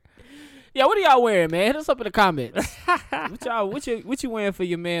wear. Yeah, what are y'all wearing, man? Hit us up in the comments. What you wearing for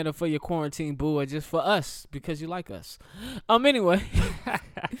your man or for your quarantine boo, or just for us because you like us? Anyway,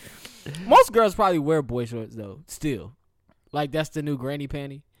 most girls probably wear boy shorts though. Still, like that's the new granny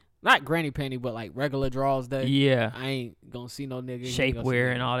panty. Not granny panty, but like regular draws day. Yeah, I ain't gonna see no nigga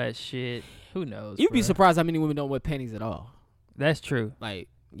shapewear and all that shit. Who knows? You'd be surprised how many women don't wear panties at all. That's true. Like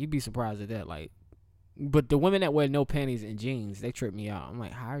you'd be surprised at that. Like. But the women that wear no panties and jeans, they trip me out. I'm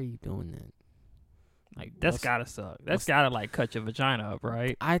like, how are you doing that? Like, that's gotta suck. That's gotta, like, cut your vagina up,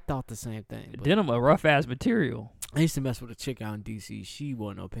 right? I thought the same thing. Denim a rough-ass material. I used to mess with a chick out in D.C. She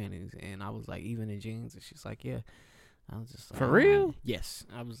wore no panties, and I was like, even in jeans? And she's like, yeah. I was just like, for real? Yes.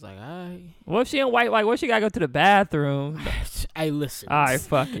 I was like, all right. What if she in white? Like, what if she gotta go to the bathroom? Hey, listen. All right,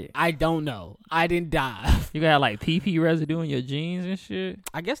 fuck it. I don't know. I didn't dive. You got, like, pee-pee residue in your jeans and shit?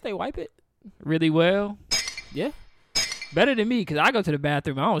 I guess they wipe it. Really well? Yeah. Better than me, because I go to the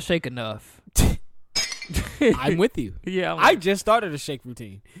bathroom. I don't shake enough. I'm with you. Yeah. I just started a shake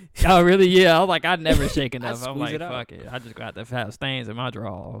routine. Oh, really? Yeah. I was like, I never shake enough. I'm like, fuck it. I just got the fat stains in my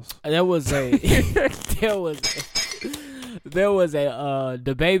drawers. There was the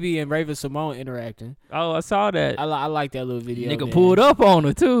baby and Raven Simone interacting. Oh, I saw that. I like that little video. Nigga pulled up on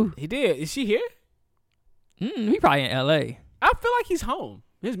her, too. He did. Is she here? He probably in L.A. I feel like he's home.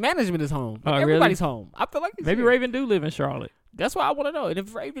 His management is home. Oh, everybody's really? home. I feel like he's maybe here. Raven do live in Charlotte. That's why I want to know. And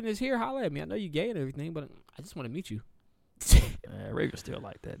if Raven is here, holla at me. I know you gay and everything, but I just want to meet you. Raven still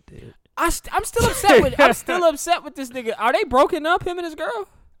like that dude. I'm still upset with. I'm still upset with this nigga. Are they broken up? Him and his girl?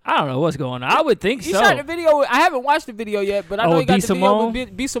 I don't know what's going on. I would think he so. He shot the video. I haven't watched the video yet, but I know he got the Simone? video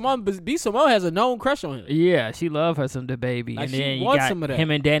with B. Simone. But B. Simone has a known crush on him. Yeah, she love her some DaBaby. Like, and then you got some of that. him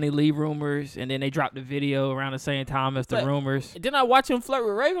and Danny Lee rumors, and then they dropped the video around the same time as the rumors. Didn't I watch him flirt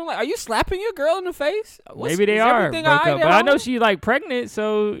with Raven? I'm like, are you slapping your girl in the face? Maybe they are broke up, but I know she's like pregnant,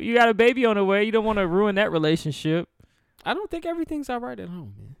 so you got a baby on the way. You don't want to ruin that relationship. I don't think everything's all right at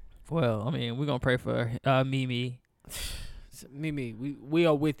home, man. Well, I mean, we're gonna pray for Mimi. Mimi, we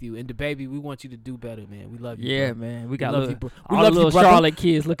are with you, and DaBaby, we want you to do better, man. We love you. Yeah, bro. man. We got all the little Charlotte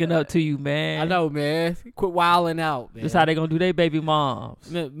kids looking up to you, man. I know, man. Quit wilding out, man. That's how they gonna do their baby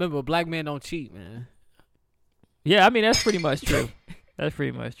moms. Remember, black men don't cheat, man. Yeah, I mean that's pretty much true. That's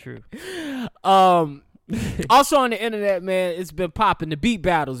pretty much true. Also on the internet, man, it's been popping the beat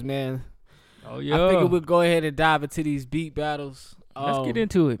battles, man. Oh yeah. I figured we'll go ahead and dive into these beat battles. Let's get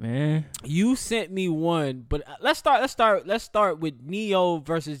into it, man. You sent me one, but let's start with Neo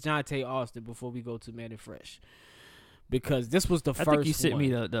versus Jonte Austin before we go to Man and Fresh, because this was the first one. I think you sent me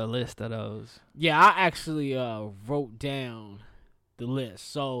the list of those. Yeah, I actually wrote down the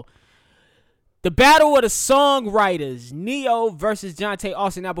list. So the battle of the songwriters, Neo versus Jonte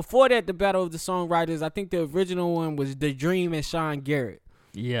Austin. Now before that, the battle of the songwriters, I think the original one was The Dream and Sean Garrett.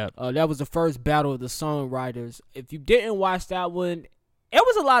 Yeah. That was the first battle of the songwriters. If you didn't watch that one, it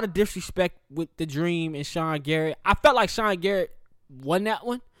was a lot of disrespect with The Dream and Sean Garrett. I felt like Sean Garrett won that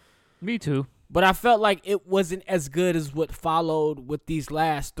one. Me too. But I felt like it wasn't as good as what followed with these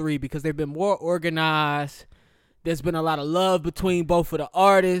last three because they've been more organized. There's been a lot of love between both of the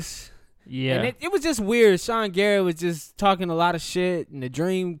artists. Yeah. And it was just weird. Sean Garrett was just talking a lot of shit, and The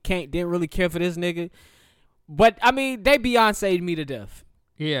Dream didn't really care for this nigga. But, I mean, they Beyonce'd me to death.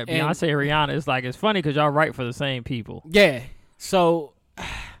 Yeah, Beyonce and Rihanna. It's funny because y'all write for the same people. Yeah. So,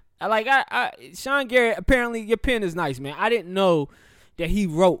 Sean Garrett, apparently your pen is nice, man. I didn't know that he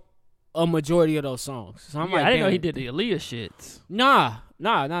wrote a majority of those songs. So I'm like, I didn't know damn. he did the Aaliyah shits. Nah.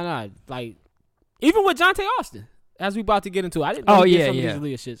 Like, even with Jonte Austin, as we about to get into, I didn't know he did some of these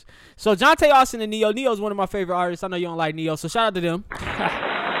Aaliyah shits. So Jonte Austin and Neo. Neo's one of my favorite artists. I know you don't like Neo, so shout out to them.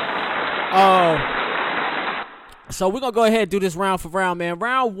 So we're going to go ahead and do this round for round, man.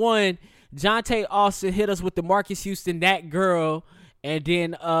 Round one, Jonte Austin hit us with the Marcus Houston, That Girl, and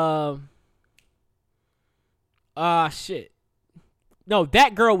then, shit. No,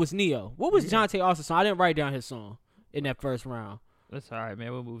 That Girl was Neo. What was Jonte Austin's song? I didn't write down his song in that first round. That's all right,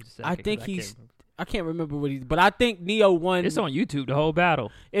 man. We'll move to second. I think I can't remember but I think Neo won. It's on YouTube, the whole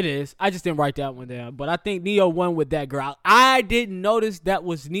battle. It is. I just didn't write that one down. But I think Neo won with That Girl. I didn't notice that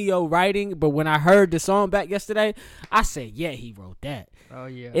was Neo writing, but when I heard the song back yesterday, I said, yeah, he wrote that. Oh,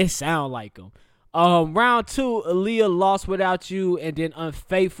 yeah. It sound like him. Round two, Aaliyah, Lost Without You, and then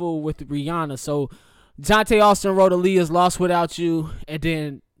Unfaithful with Rihanna. So Jonte Austin wrote Aaliyah's Lost Without You, and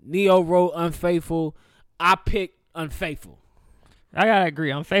then Neo wrote Unfaithful. I picked Unfaithful. I gotta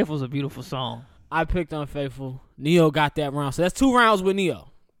agree. Unfaithful's a beautiful song. I picked Unfaithful. Neo got that round. So that's 2 rounds with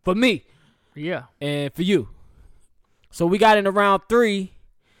Neo. For me. Yeah. And for you. So we got into round 3.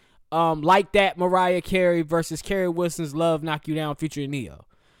 Like That, Mariah Carey versus Carrie Wilson's Love Knock You Down featuring Neo.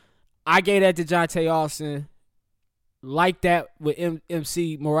 I gave that to Jonte Austin. Like That with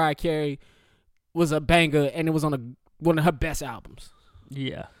MC Mariah Carey was a banger, and it was on one of her best albums.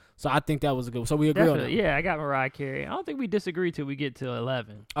 Yeah. So I think that was a good one. So we agree on that. Yeah, I got Mariah Carey. I don't think we disagree till we get to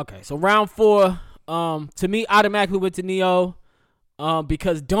 11. Okay, so round 4, to me, automatically went to Neo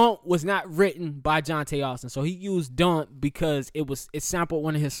because Don't was not written by Jonte Austin. So he used Don't because it sampled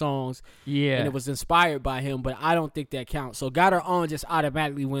one of his songs. Yeah. And it was inspired by him, but I don't think that counts. So Got Her On just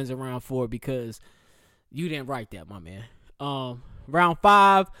automatically wins in round 4 because you didn't write that, my man. Round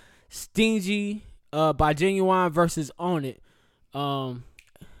 5, Stingy by Genuine versus Own It.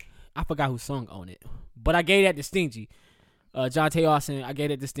 I forgot who sung On It, but I gave that to Stingy. Jonte Austin, I gave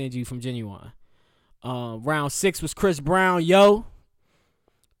that to Stingy from Genuine. Round 6 was Chris Brown, Yo,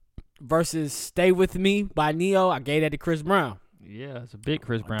 versus Stay With Me by Neo. I gave that to Chris Brown. Yeah, it's a big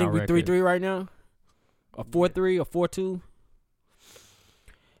Chris Brown I think we record. 3-3 right now, or 4-3 or 4-2.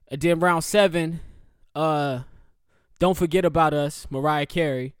 And then round 7, Don't Forget About Us, Mariah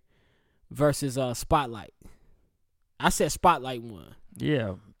Carey versus Spotlight. I said Spotlight won.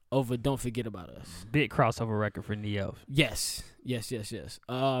 Yeah. Over Don't Forget About Us. Big crossover record for Neo. Yes.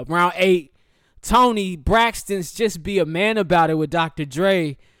 Round 8, Tony Braxton's Just Be a Man About It with Dr.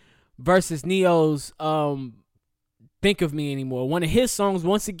 Dre versus Neo's Think of Me Anymore. One of his songs,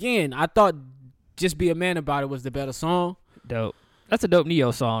 once again, I thought Just Be a Man About It was the better song. Dope. That's a dope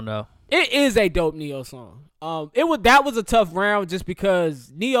Neo song, though. It is a dope Neo song. That was a tough round just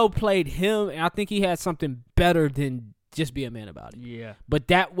because Neo played him, and I think he had something better than Just Be a Man About It. Yeah. But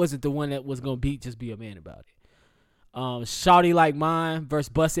that wasn't the one that was going to beat Just Be a Man About It. Shawty Like Mine versus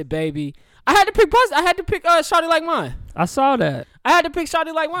Bust It Baby. I had to pick Shawty Like Mine. I saw that. I had to pick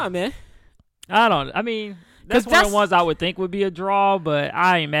Shawty Like Mine, man. I mean, that's one of the ones I would think would be a draw, but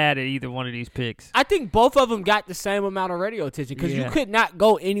I ain't mad at either one of these picks. I think both of them got the same amount of radio attention because you could not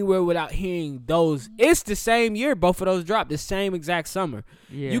go anywhere without hearing those. It's the same year both of those dropped, the same exact summer.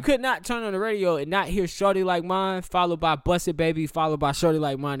 Yeah. You could not turn on the radio and not hear Shawty Like Mine followed by Bust It Baby followed by Shawty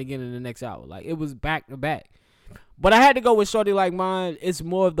Like Mine again in the next hour. Like, it was back to back. But I had to go with Shawty Like Mine. It's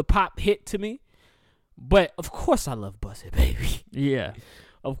more of the pop hit to me. But, of course, I love Bust It Baby. Yeah.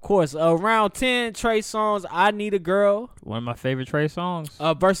 Of course. Round 10, Trey Songz, I Need a Girl. One of my favorite Trey songs.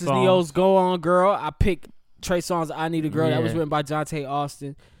 Versus Neo's Go On Girl. I picked Trey Songz, I Need a Girl. Yeah. That was written by Jonte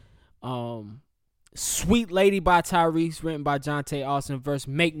Austin. Sweet Lady by Tyrese, written by Jonte Austin. Versus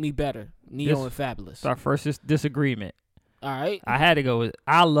Make Me Better, Neo and Fabulous. It's our first disagreement. All right. I had to go with,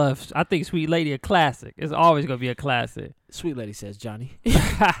 I think Sweet Lady a classic. It's always going to be a classic. Sweet Lady says Johnny.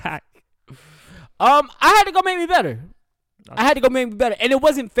 I had to go Make Me Better. And it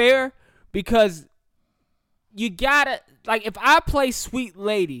wasn't fair because you gotta, like, if I play Sweet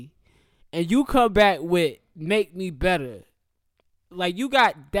Lady and you come back with Make Me Better, like, you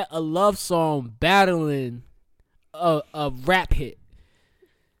got a love song battling a rap hit.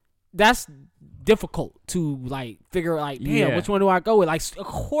 that's difficult to like figure like, damn, which one do I go with? Like, of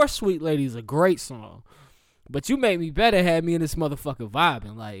course, Sweet Lady is a great song, but You Make Me Better had me in this motherfucker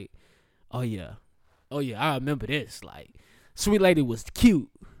vibing. Like, oh yeah, I remember this. Like, Sweet Lady was cute.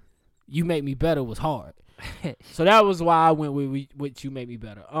 You Make Me Better was hard. So that was why I went with You Make Me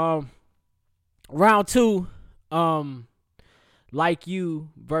Better. Round 2, Like You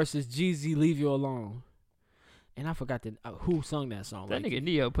versus Jeezy, Leave You Alone. And I forgot who sung that song. That like nigga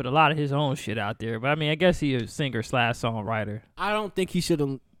Neo put a lot of his own shit out there, but I mean, I guess he a singer/songwriter. I don't think he should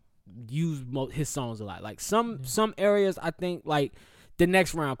have used his songs a lot. Like some areas, I think like the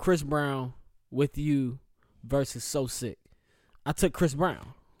next round, Chris Brown, With You versus So Sick. I took Chris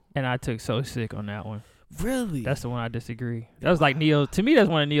Brown. And I took So Sick on that one. Really? That's the one I disagree. That was like Neo. To me, that's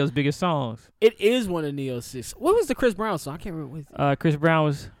one of Neo's biggest songs. It is one of Neo's six. What was the Chris Brown song? I can't remember. Chris Brown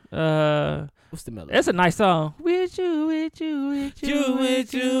was. What's the melody? That's a nice song. With you. And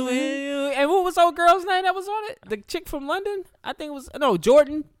what was old girl's name that was on it? The chick from London? I think it was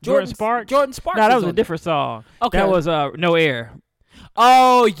Jordan Sparks. Jordan Sparks. No, that was a different song. Okay. That was No Air.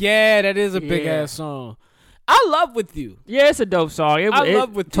 Oh yeah, that is a big ass song. I love With You. Yeah, it's a dope song. It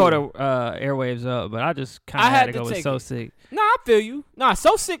love With tore You. the airwaves up, but I just kind of had to go with So Sick. Nah, I feel you. Nah,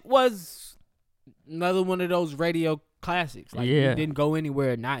 So Sick was another one of those radio classics. Like, you didn't go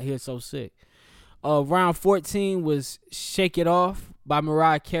anywhere and not hear So Sick. Round 14 was Shake It Off by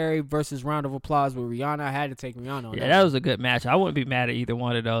Mariah Carey versus Round of Applause with Rihanna. I had to take Rihanna on that. Yeah, that was a good match. I wouldn't be mad at either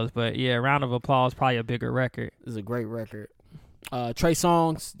one of those, but yeah, Round of Applause probably a bigger record. It was a great record. Trey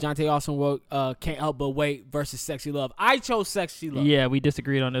Songz, Jonte Austin wrote Can't Help But Wait versus Sexy Love. I chose Sexy Love. Yeah, we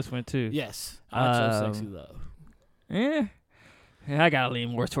disagreed on this one too. Yes, I chose Sexy Love. Yeah, I gotta lean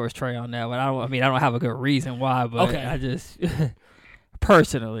more towards Trey on that one. I don't have a good reason why, but okay. I just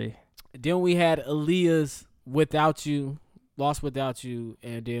personally. Then we had Aaliyah's Without You, Lost Without You,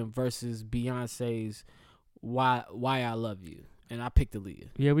 and then versus Beyonce's Why I Love You, and I picked Aaliyah.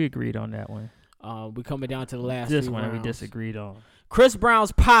 Yeah, we agreed on that one. We coming down to the last this three one rounds. we disagreed on. Chris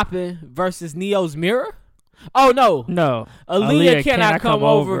Brown's Poppin' versus Neo's Mirror. Oh no, Aaliyah Cannot Come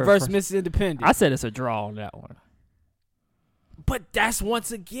Over versus Miss Independent. I said it's a draw on that one. But that's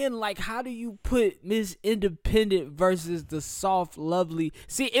once again like, how do you put Miss Independent versus the soft, lovely?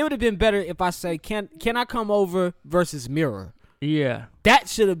 See, it would have been better if I say Can I Come Over versus Mirror. Yeah, that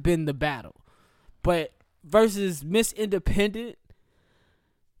should have been the battle. But versus Miss Independent.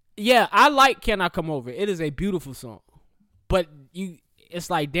 Yeah, I like Can I Come Over. It is a beautiful song. But it's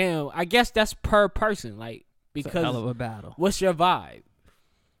like, damn, I guess that's per person. Like, because it's a hell of a battle. What's your vibe?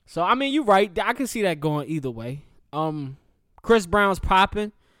 So, I mean, you're right. I can see that going either way. Chris Brown's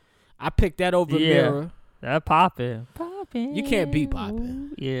Poppin'. I picked that over Mirror. That Poppin'. You can't beat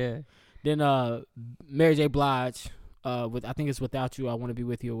Poppin'. Yeah. Then Mary J. Blige. With I think it's Without You, I Want to Be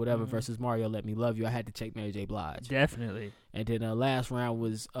With You or whatever versus Mario, Let Me Love You. I had to take Mary J. Blige. Definitely. And then last round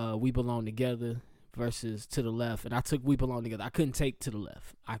was We Belong Together versus To the Left. And I took We Belong Together. I couldn't take To the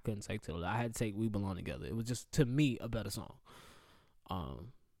Left. I had to take We Belong Together. It was just, to me, a better song.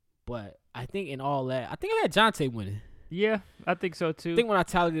 But I think in all that, I think I had Jonte winning. Yeah, I think so too. I think when I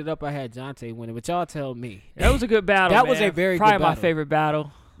tallied it up, I had Jonte winning, but y'all tell me. That was a good battle. That was a very probably good battle. My favorite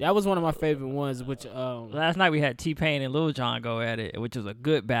battle. That was one of my favorite ones, which last night we had T-Pain and Lil Jon go at it, which was a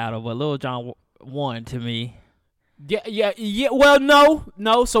good battle, but Lil Jon won to me. Yeah. Well,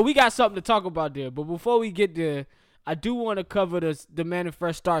 no. So we got something to talk about there, but before we get there, I do want to cover the Mannie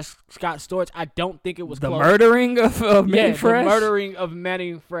Fresh star Scott Storch. I don't think it was the close. Murdering of Mannie Fresh. The murdering of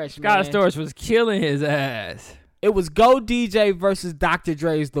Mannie Fresh. Scott Storch was killing his ass. It was Go DJ versus Dr.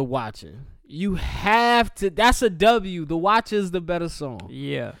 Dre's The Watcher. You have to. That's a W. The Watcher is the better song.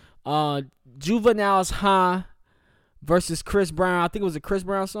 Yeah. Juvenile's Huh versus Chris Brown. I think it was a Chris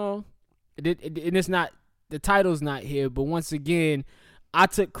Brown song. And it's not. The title's not here, but once again, I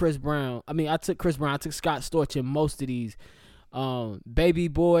took Chris Brown. I took Scott Storch in most of these. Baby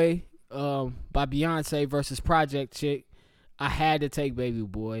Boy by Beyonce versus Project Chick. I had to take Baby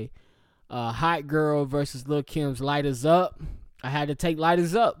Boy. Hot Girl versus Lil' Kim's Light Us Up. I had to take Light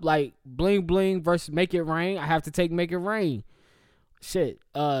Us Up. Like Bling Bling versus Make It Rain. I have to take Make It Rain. Shit.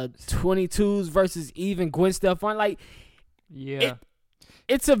 22s versus Eve and Gwen Stefani. Like, yeah.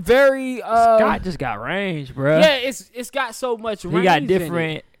 It's a very Scott just got range, bro. Yeah, it's got so much range. He got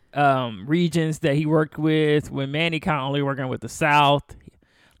different regions that he worked with. When Manny kind of only working with the South,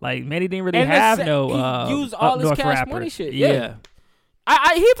 like Manny didn't really have no. He used all his North Cash rapper. Money shit. Yeah.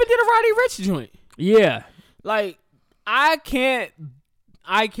 I he even did a Roddy Ricch joint. Yeah. Like I can't.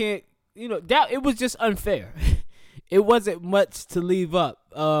 You know that it was just unfair. It wasn't much to leave up.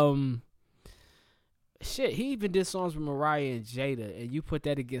 shit, he even did songs with Mariah and Jada, and you put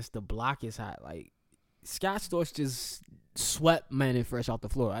that against The Block Is Hot. Like, Scott Storch just swept Mannie Fresh off the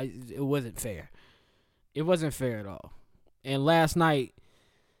floor. It wasn't fair. It wasn't fair at all. And last night,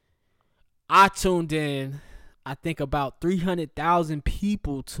 I tuned in. I think about 300,000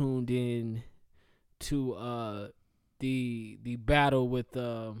 people tuned in to the battle with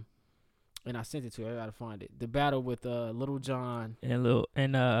and I sent it to her. I gotta find it. The battle with Lil Jon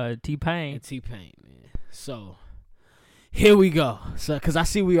and T-Pain. And T-Pain, man. So here we go. So, cause I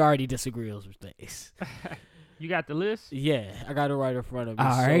see we already disagree with things. You got the list? Yeah, I got it right in front of me.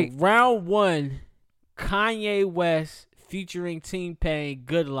 All so right. Round 1, Kanye West featuring T-Pain,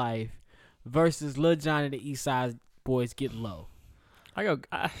 Good Life, versus Lil Jon and the East Side Boys, Get Low.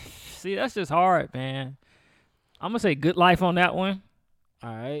 See, that's just hard, man. I'm gonna say Good Life on that one.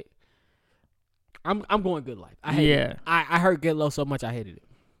 All right. I'm going Good Life. I hate it. I heard Get Low so much I hated it.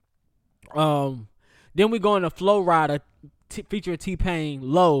 Then we go into Flow Rider featuring T-Pain,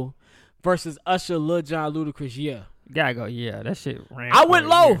 Low, versus Usher, Lil Jon, Ludacris. Yeah. Gotta go. Yeah, that shit ran. I went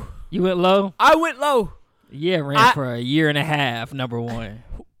low. Year. You went low? I went low. Yeah, ran for a year and a half. Number 1.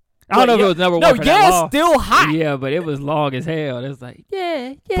 I don't know if it was number 1 for that long. It's still hot. Yeah, but it was long as hell. It was like,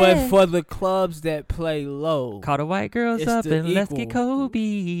 yeah. But for the clubs that play Low, call the white girls up and let's get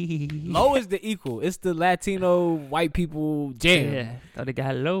Kobe. Low is the equal. It's the Latino white people jam. Yeah, thought they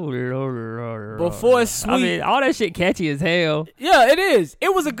got low. Before Sweet. I mean, all that shit catchy as hell. Yeah, it is.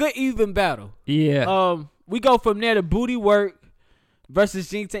 It was a good even battle. Yeah. We go from there to Booty Work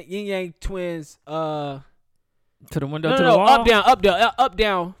versus Yin Yang Twins. To the window, to the wall? Up,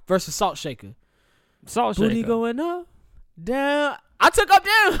 down versus Salt Shaker. Salt Shaker. Booty going up, down. I took up,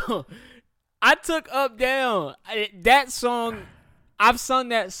 down. That song, I've sung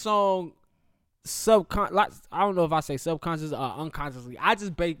that song I don't know if I say subconscious or unconsciously. I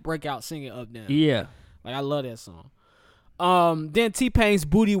just break out singing up, down. Yeah. Like, I love that song. Then T-Pain's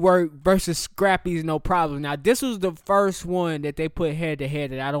Booty Work versus Scrappy's No Problem. Now, this was the first one that they put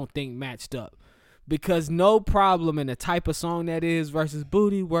head-to-head that I don't think matched up. Because No Problem and the type of song that is versus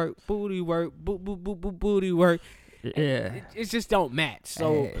Booty Work, Booty Work. Yeah. It just don't match.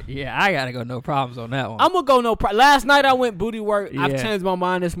 So yeah, I gotta go No Problems on that one. I'm gonna go No Problem. Last night I went Booty Work. Yeah. I've changed my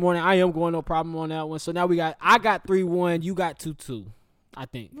mind this morning. I am going No Problem on that one. So now I got 3-1. You got 2-2. I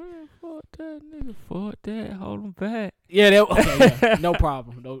think. Man, fuck that nigga. Fuck that. Hold him back. Yeah. Yeah. No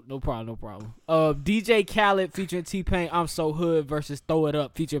problem. No problem. DJ Khaled featuring T-Pain, I'm So Hood versus Throw It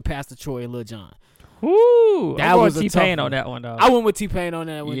Up featuring Pastor Troy and Lil Jon. Woo! That was T-Pain on that one, though. I went with T-Pain on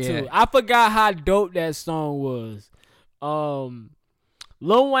that one, too. I forgot how dope that song was.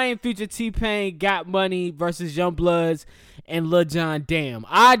 Lil Wayne featured T-Pain, Got Money versus Young Bloods and Lil Jon, Damn.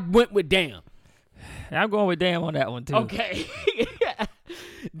 I went with Damn. I'm going with Damn on that one, too. Okay.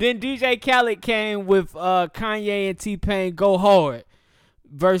 Then DJ Khaled came with Kanye and T-Pain, Go Hard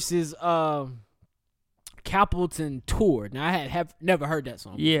versus Capleton Tour. Now I have never heard that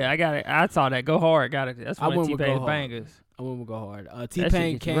song before. Yeah, I got it. I saw that. Go Hard. Got it. That's one of T-Pain's bangers. I went with Go Hard.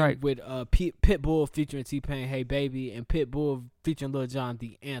 T-Pain came with Pitbull featuring T-Pain, Hey Baby, and Pitbull featuring Lil Jon,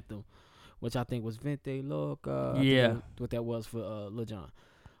 The Anthem, which I think was Vente Loca. Yeah, what that was for Lil Jon.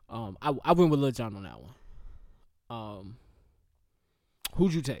 I went with Lil Jon on that one.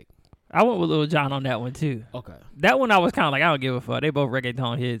 Who'd you take? I went with Lil Jon on that one, too. Okay. That one I was kind of like, I don't give a fuck. They both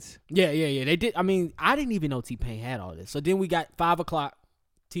reggaeton hits. Yeah. They did. I mean, I didn't even know T-Pain had all this. So then we got 5 o'clock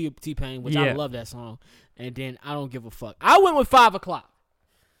T-Pain, which I love that song. And then I Don't Give a Fuck. I went with 5 o'clock.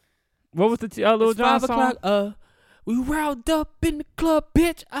 What was the Lil Jon song? 5 o'clock. We riled up in the club,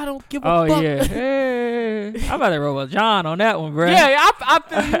 bitch. I don't give a fuck. Oh, yeah. Hey. I'm about to roll with John on that one, bro. Yeah,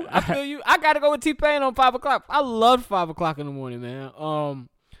 I feel you. I got to go with T-Pain on 5 o'clock. I love 5 o'clock in the morning, man.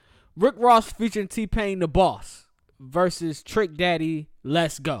 Rick Ross featuring T-Pain, The Boss versus Trick Daddy,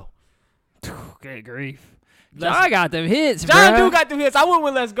 Let's Go. Good grief. John got them hits, John do got them hits. I went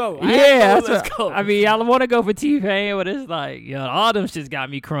with Let's Go. Let's go. I mean, I want to go for T-Pain, but it's like, yo, all them shits got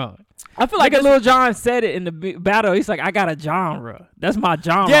me crunk. I feel like Lil Jon said it in the battle. He's like, I got a genre. That's my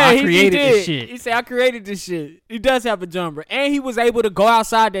genre. Yeah, I created this shit. He said, I created this shit. He does have a genre. And he was able to go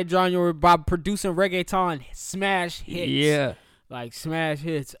outside that genre by producing reggaeton smash hits. Yeah. Like smash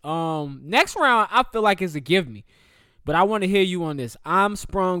hits. Next round, I feel like it's a give me. But I want to hear you on this. I'm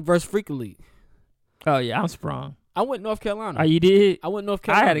Sprung versus Freaky League. Oh, yeah, I'm Sprung. I went North Carolina. Oh, you did? I went North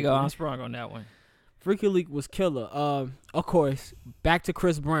Carolina. I had to go I'm Sprung on that one. Freaky League was killer. Of course, back to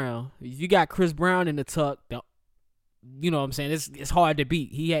Chris Brown. You got Chris Brown in the tuck. You know what I'm saying? It's hard to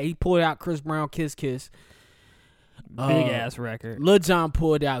beat. He pulled out Chris Brown, Kiss Kiss. Big ass record. Lil Jon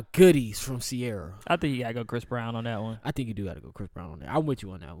pulled out Goodies from Sierra. I think you gotta go Chris Brown on that one. I think you do gotta go Chris Brown on that. I'm with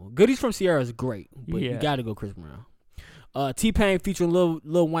you on that one. Goodies from Sierra is great, but you gotta go Chris Brown. T-Pain featuring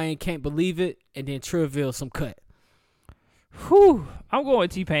Lil Wayne, Can't Believe It, and then Trillville, Some Cut. Whew. I'm going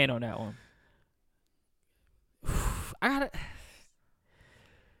with T-Pain on that one. I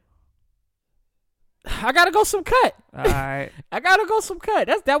gotta go Some Cut. All right. I gotta go Some Cut.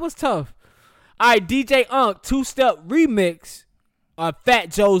 That was tough. All right, DJ Unk, two-step remix,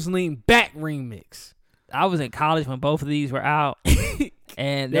 Fat Joe's Lean Back remix. I was in college when both of these were out,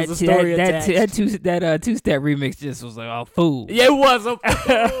 and that two-step remix just was like a fool. Yeah, it was a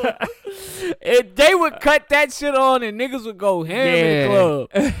fool. And they would cut that shit on, and niggas would go ham in the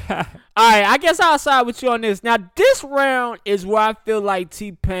club. All right, I guess I'll side with you on this. Now, this round is where I feel like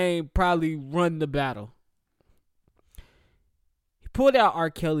T-Pain probably run the battle. Pulled out R.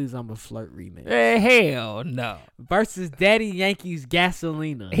 Kelly's I'm a Flirt remix. Hell no. Versus Daddy Yankee's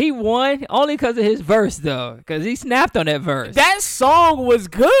Gasolina. He won only because of his verse, though. Because he snapped on that verse. That song was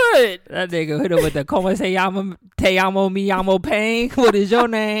good. That nigga hit him with the Como se llamo, te amo, mi amo pain. What is your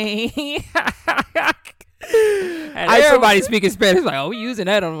name? And everybody speaking Spanish. Like, oh, we using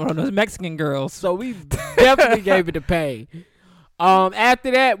that on those Mexican girls. So we definitely gave it to Pain.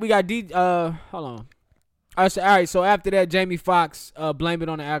 After that, we got hold on. All right, so after that, Jamie Foxx, Blame It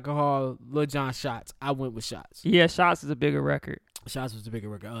on the Alcohol, Lil Jon, Shots. I went with Shots. Yeah, Shots is a bigger record. Shots was the bigger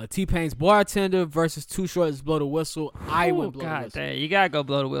record. T-Pain's Bartender versus Too Short's Blow the Whistle. I went Blow the Whistle. Dang, you gotta go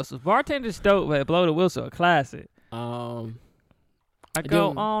Blow the Whistle. Bartender's dope, but Blow the Whistle a classic. I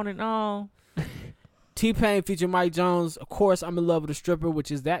go on and on. T-Pain featuring Mike Jones. Of course, I'm in Love with a Stripper,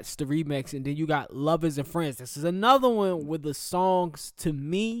 that's the remix. And then you got Lovers and Friends. This is another one where the songs, to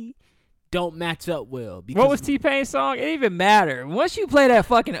me, don't match up well. What was T-Pain's song? It didn't even matter. Once you play that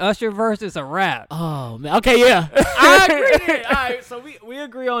fucking Usher verse, it's a rap. Oh, man. Okay, yeah. I agree. All right, so we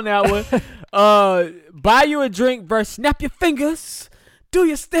agree on that one. Buy You a Drink versus Snap Your Fingers. Do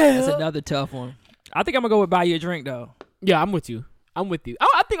Your Style. That's another tough one. I think I'm going to go with Buy You a Drink, though. Yeah, I'm with you. I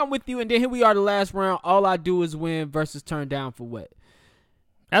think I'm with you. And then here we are, the last round. All I Do Is Win versus Turn Down for What?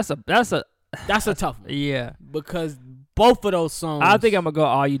 That's a tough one. Yeah. Because both of those songs. I think I'm gonna go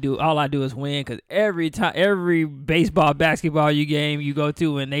All I Do Is Win, because every baseball, basketball game you go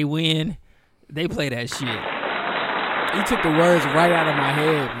to and they win, they play that shit. You took the words right out of my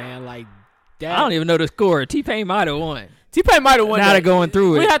head, man. Like that. I don't even know the score. T-Pain might have won. T-Pain might have won. Now they're going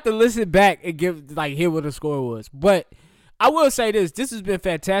through it. We have to listen back and hear what the score was. But I will say this has been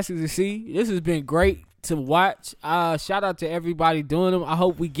fantastic to see. This has been great to watch. Shout out to everybody doing them. I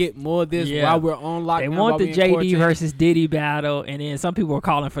hope we get more of this while we're on lockdown. They want the JD versus Diddy battle, and then some people are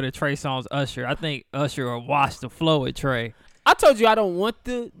calling for the Trey Songz Usher. I think Usher will wash the flow with Trey. I told you I don't want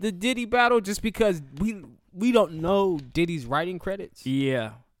the Diddy battle just because we don't know Diddy's writing credits.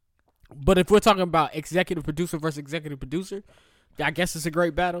 Yeah. But if we're talking about executive producer versus executive producer, I guess it's a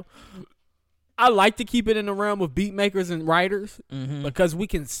great battle. I like to keep it in the realm of beat makers and writers because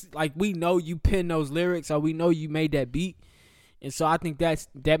we know you pen those lyrics, or we know you made that beat, and so I think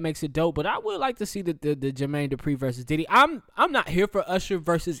that makes it dope. But I would like to see the Jermaine Dupri versus Diddy. I'm not here for Usher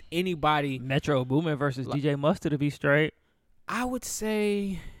versus anybody. Metro Boomin versus DJ Mustard, to be straight. I would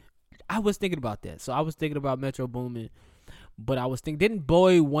say I was thinking about that. So I was thinking about Metro Boomin, but I was thinking, didn't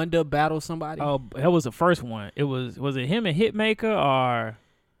Boy Wonder battle somebody? Oh, that was the first one. Was it him and Hitmaker or?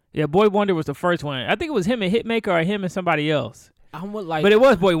 Yeah, Boy Wonder was the first one. I think it was him and Hitmaker or him and somebody else. But it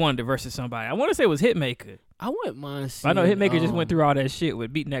was Boy Wonder versus somebody. I want to say it was Hitmaker. I wouldn't mind seeing. I know Hitmaker just went through all that shit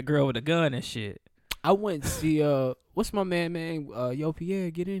with beating that girl with a gun and shit. I went to see what's my man? Yo Pierre,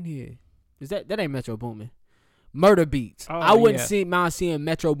 get in here. Is that ain't Metro Boomin? Murder Beats. Oh, I wouldn't mind seeing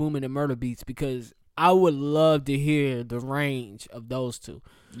Metro Boomin and Murder Beats because I would love to hear the range of those two.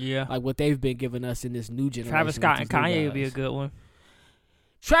 Yeah, like what they've been giving us in this new generation. Travis Scott and Kanye would be a good one.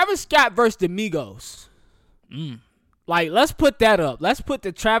 Travis Scott versus the Migos. Like, let's put that up. Let's put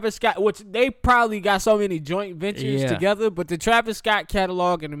the Travis Scott, which they probably got so many joint ventures together, but the Travis Scott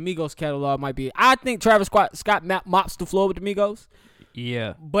catalog and the Migos catalog might be. I think Travis Scott mops the floor with the Migos.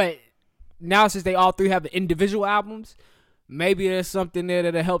 Yeah. But now since they all three have the individual albums, maybe there's something there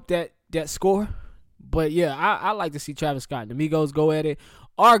that'll help that score. But yeah, I like to see Travis Scott and the Migos go at it,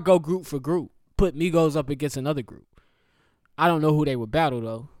 or go group for group. Put Migos up against another group. I don't know who they would battle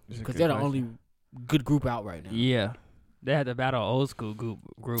though, because they're the only good group out right now. Yeah, they had to battle old school group,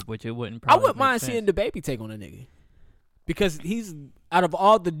 which it wouldn't. I wouldn't mind seeing the Baby take on a nigga, because he's out of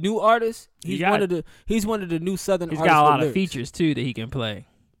all the new artists, he's one of the new Southern artists. He's got a lot of features too that he can play.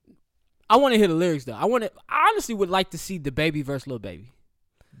 I want to hear the lyrics though. I honestly would like to see the Baby versus Lil Baby.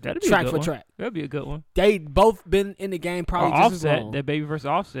 That'd be track a good for one. track. That'd be a good one. They both been in the game probably Or just as Offset, long. that Baby versus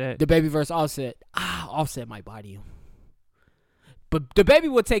Offset. The Baby versus Offset. Offset might body him. But the Baby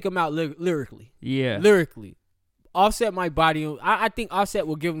will take him out lyrically. Yeah. Lyrically. Offset might body him. I think Offset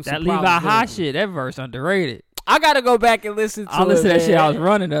will give him some That Levi problems High lyrically. shit, that verse underrated. I got to go back and listen to I listened to it, that shit. I was man.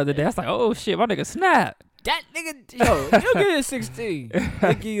 running the other day. I was like, oh shit, my nigga snap. That nigga, yo, you'll get a 16.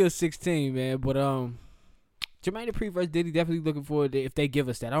 They'll give you a 16, man. But Jermaine Dupri versus Diddy, definitely looking forward to if they give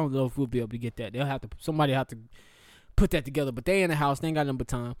us that. I don't know if we'll be able to get that. Somebody have to put that together. But they in the house. They ain't got nothing but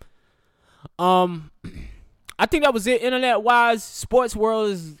time. I think that was it. Internet wise, sports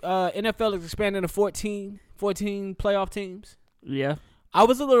world is NFL is expanding to 14 playoff teams. Yeah. I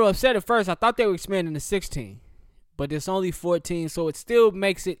was a little upset at first. I thought they were expanding to 16. But it's only 14, so it still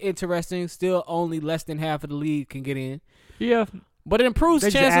makes it interesting. Still only less than half of the league can get in. Yeah. But it improves They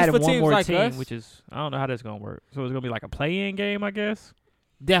just chances added for one teams more like team, us. which is, I don't know how that's going to work. So it's going to be like a play-in game, I guess?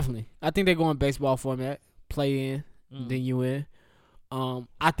 Definitely. I think they're going baseball format. Play in, then you in.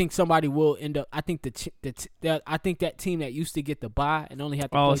 I think somebody will end up. I think I think that team that used to get the bye and only had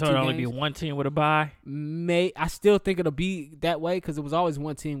to play so two it'll only be games, one team with a bye? I still think it'll be that way because it was always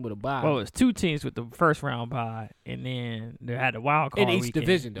one team with a bye. Well, it's two teams with the first round bye, and then they had the wild card in each weekend.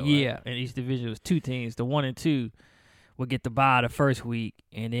 division, though. Yeah, right? in each division was two teams. The 1 and 2 will get the bye the first week,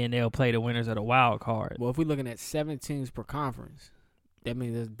 and then they'll play the winners of the wild card. Well, if we're looking at 7 teams per conference, that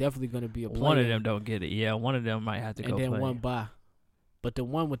means there's definitely going to be a play. One of them don't get it. Yeah, one of them might have to and go then play. one bye. But the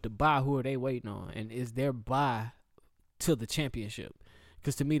one with the bye, who are they waiting on? And is their bye to the championship?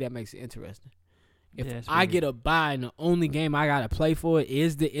 Because to me, that makes it interesting. If I get a bye and the only game I got to play for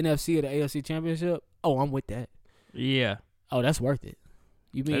is the NFC or the AFC championship, I'm with that. Yeah. Oh, that's worth it.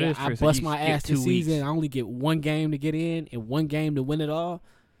 You mean is I true. So bust you my get ass 2 this season, weeks. I only get one game to get in and one game to win it all?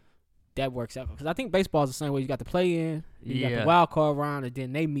 That works out. Because I think baseball is the same way. You got to play in, you got the wild card round, and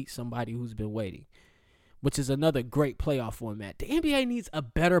then they meet somebody who's been waiting, which is another great playoff format. The NBA needs a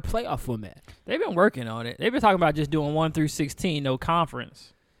better playoff format. They've been working on it. They've been talking about just doing 1 through 16, no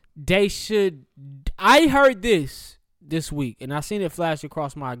conference. They should. I heard this week, and I seen it flash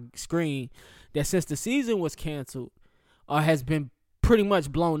across my screen, that since the season was canceled or has been pretty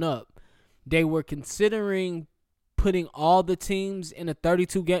much blown up, they were considering putting all the teams in a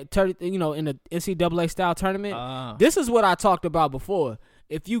 32 game, in the NCAA style tournament. This is what I talked about before.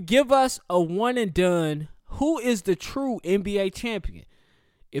 If you give us a one and done, who is the true NBA champion?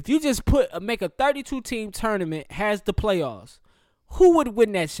 If you just make a 32 team tournament, has the playoffs, who would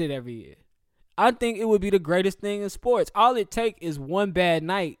win that shit every year? I think it would be the greatest thing in sports. All it takes is one bad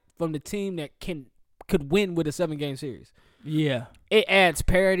night from the team that could win with a 7-game series. Yeah. It adds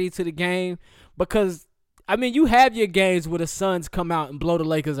parity to the game because, you have your games where the Suns come out and blow the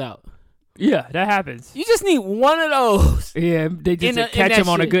Lakers out. Yeah, that happens. You just need one of those. Yeah, they just catch them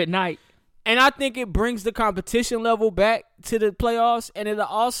on a good night. And I think it brings the competition level back to the playoffs, and it'll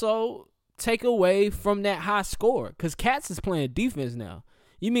also take away from that high score because Cats is playing defense now.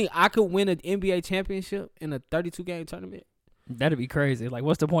 You mean I could win an NBA championship in a 32-game tournament? That'd be crazy. Like,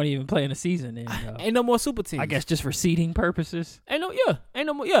 what's the point of even playing a season then? Ain't no more super teams. I guess just for seeding purposes. Ain't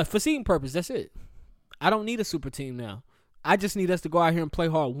no more. Yeah, for seeding purpose. That's it. I don't need a super team now. I just need us to go out here and play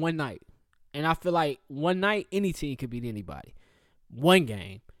hard one night. And I feel like one night, any team could beat anybody. One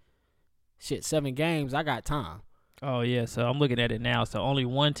game. 7 games, I got time. Oh, yeah. So I'm looking at it now. So only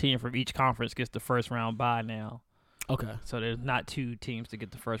one team from each conference gets the first round bye now. Okay. So there's not 2 teams to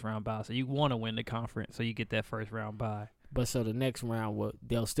get the first round bye. So you want to win the conference, so you get that first round bye. But so the next round,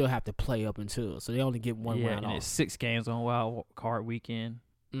 they'll still have to play up until. So they only get one round and off. it's 6 games on wild card weekend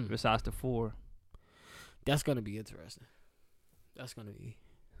besides the 4. That's going to be interesting. That's going to be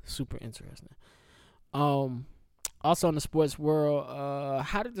super interesting. Also in the sports world,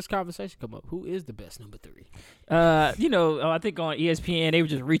 how did this conversation come up? Who is the best number 3? I think on ESPN they were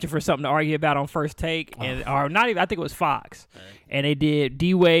just reaching for something to argue about on First Take, or not even. I think it was Fox, and they did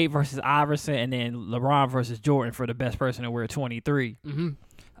D Wade versus Iverson, and then LeBron versus Jordan for the best person to wear 23. Mm-hmm.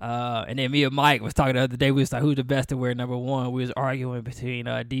 And then me and Mike was talking the other day. We was like, who's the best to wear number 1? We was arguing between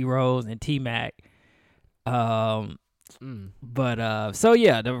D Rose and T Mac. But so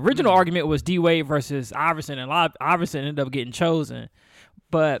yeah, the original argument was D Wade versus Iverson, and Iverson ended up getting chosen.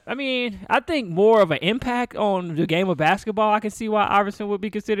 But I think more of an impact on the game of basketball. I can see why Iverson would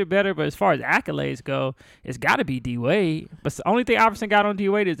be considered better. But as far as accolades go, it's got to be D Wade. But the only thing Iverson got on D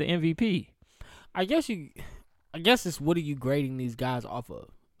Wade is the MVP. I guess it's what are you grading these guys off of?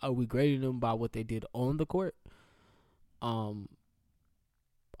 Are we grading them by what they did on the court?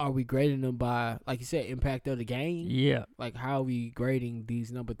 Are we grading them by, like you said, impact of the game? Yeah. Like, how are we grading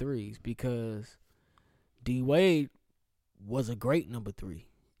these number 3s? Because D Wade was a great number 3.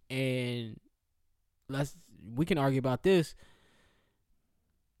 And we can argue about this.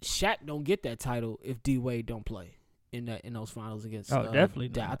 Shaq don't get that title if D Wade don't play in those finals against. Definitely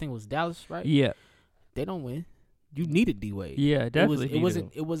not. I think it was Dallas, right? Yeah, they don't win. You needed D Wade. Yeah, definitely.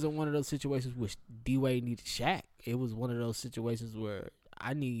 It wasn't one of those situations where D Wade needed Shaq. It was one of those situations where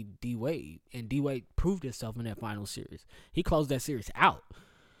I need D Wade, and D Wade proved himself in that final series. He closed that series out.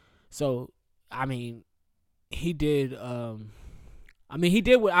 So, I mean, he did. He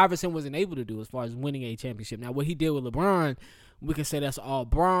did what Iverson wasn't able to do as far as winning a championship. Now, what he did with LeBron, we could say that's all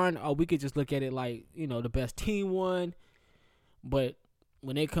Bron, or we could just look at it like, the best team won. But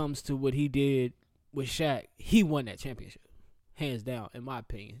when it comes to what he did with Shaq, he won that championship, hands down, in my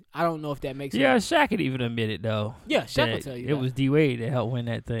opinion. I don't know if that makes sense. Shaq could even admit it though. Yeah, Shaq will tell you it was D Wade that helped win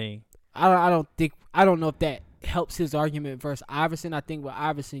that thing. I don't know if that helps his argument versus Iverson. I think with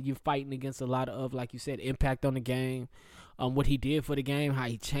Iverson, you're fighting against a lot of, like you said, impact on the game, what he did for the game, how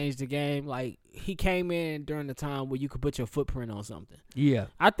he changed the game. Like, he came in during the time where you could put your footprint on something. Yeah.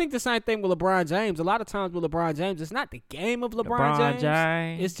 I think the same thing with LeBron James. A lot of times with LeBron James, it's not the game of LeBron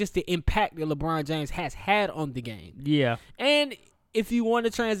James. It's just the impact that LeBron James has had on the game. Yeah. And if you want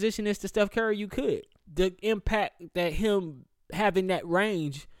to transition this to Steph Curry, you could. The impact that him having that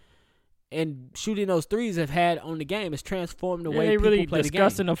range and shooting those threes have had on the game has transformed the way people really play the game. They're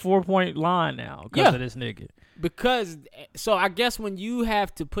discussing a 4-point line now because of this nigga. So I guess when you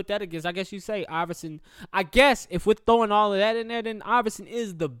have to put that against, I guess you say Iverson. I guess if we're throwing all of that in there, then Iverson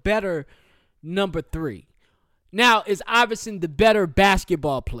is the better number 3. Now, is Iverson the better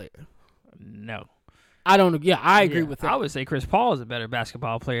basketball player? No. I don't. Yeah, I agree with that. I would say Chris Paul is a better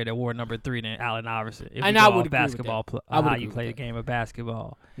basketball player that wore number 3 than Allen Iverson. And I would agree with that. How you play the game of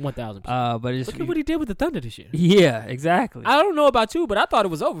basketball. 1,000%. But look at what he did with the Thunder this year. Yeah, exactly. I don't know about you, but I thought it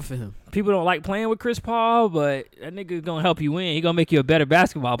was over for him. People don't like playing with Chris Paul, but that nigga's gonna help you win. He gonna make you a better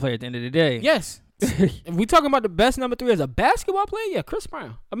basketball player at the end of the day. Yes. If we talking about the best number 3 as a basketball player, yeah, Chris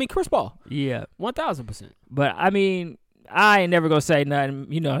Paul. Yeah, 1,000%. But I mean, I ain't never gonna say nothing.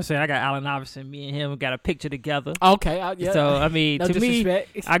 You know what I'm saying? I got Allen Iverson. Me and him got a picture together. Okay. Yeah. So I mean, no to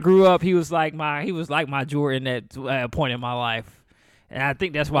disrespect. me, I grew up. He was like my Jordan at a point in my life, and I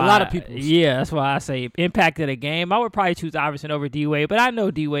think that's why a lot of people. Yeah, that's why I say impact of the game. I would probably choose Iverson over D Wade, but I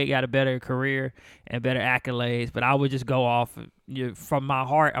know D Wade got a better career and better accolades. But I would just go off from my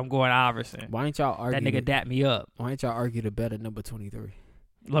heart. I'm going Iverson. Why ain't y'all argue? That nigga dapped me up. Why ain't y'all argue the better number 23?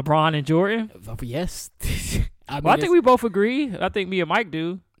 LeBron and Jordan? Yes. I think we both agree. I think me and Mike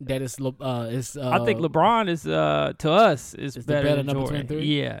do. That is, I think LeBron is to us is better than number Jordan. 23?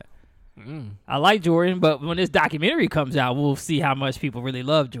 Yeah. I like Jordan, but when this documentary comes out, we'll see how much people really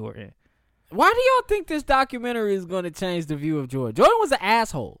love Jordan. Why do y'all think this documentary is going to change the view of Jordan? Jordan was an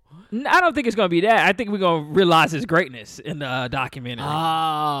asshole. I don't think it's going to be that. I think we're going to realize his greatness in the documentary.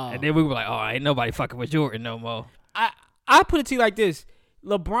 Oh. And then we were like, oh, ain't nobody fucking with Jordan no more. I put it to you like this.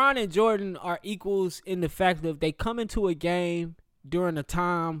 LeBron and Jordan are equals in the fact that they come into a game during a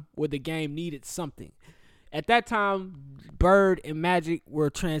time where the game needed something. At that time, Bird and Magic were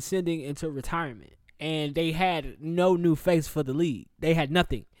transcending into retirement, and they had no new face for the league. They had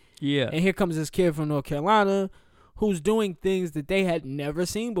nothing. Yeah. And here comes this kid from North Carolina who's doing things that they had never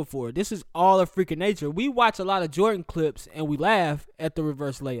seen before. This is all a freak of nature. We watch a lot of Jordan clips, and we laugh at the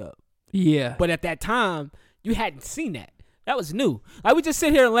reverse layup. Yeah. But at that time, you hadn't seen that. That was new. Like, we just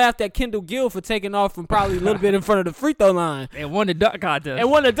sit here and laughed at Kendall Gill for taking off from probably a little bit in front of the free throw line. And won the dunk contest.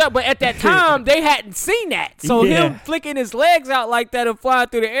 But at that time, they hadn't seen that. So him flicking his legs out like that and flying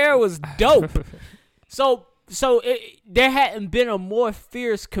through the air was dope. So there hadn't been a more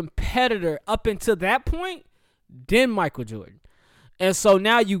fierce competitor up until that point than Michael Jordan. And so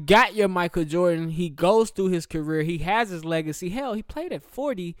now you got your Michael Jordan. He goes through his career. He has his legacy. Hell, he played at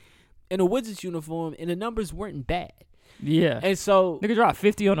 40 in a Wizards uniform, and the numbers weren't bad. Yeah. And so nigga dropped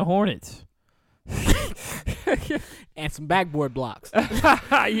 50 on the Hornets. And some backboard blocks.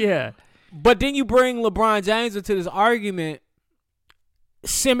 Yeah. But then you bring LeBron James into this argument.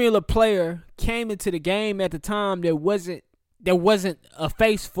 Similar player came into the game at the time. There wasn't a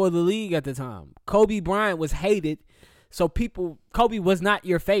face for the league at the time. Kobe Bryant was hated. So Kobe was not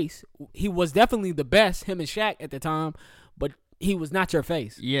your face. He was definitely the best, him and Shaq at the time, but he was not your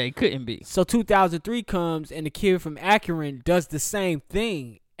face. Yeah, he couldn't be. So 2003 comes, and the kid from Akron does the same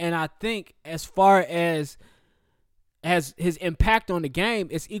thing. And I think as far as his impact on the game,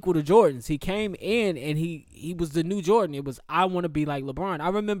 it's equal to Jordan's. He came in, and he was the new Jordan. It was, I want to be like LeBron. I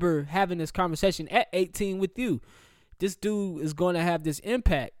remember having this conversation at 18 with you. This dude is going to have this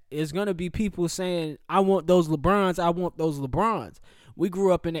impact. There's going to be people saying, I want those LeBrons. I want those LeBrons. We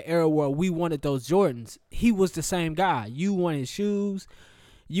grew up in an era where we wanted those Jordans. He was the same guy. You wanted shoes.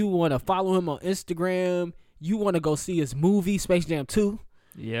 You want to follow him on Instagram. You want to go see his movie, Space Jam 2.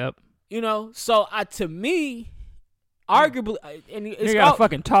 Yep. You know, so to me, arguably, and it's got a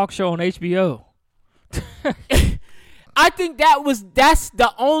fucking talk show on HBO. I think that's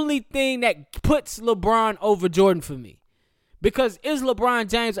the only thing that puts LeBron over Jordan for me. Because is LeBron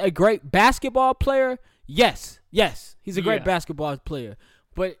James a great basketball player? Yes. He's a great basketball player.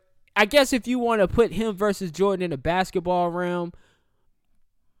 But I guess if you want to put him versus Jordan in the basketball realm,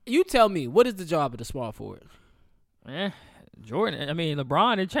 you tell me, what is the job of the small forward?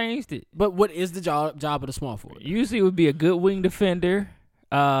 LeBron had changed it. But what is the job of the small forward? Usually it would be a good wing defender.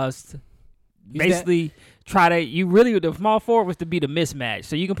 Basically, the small forward was to be the mismatch.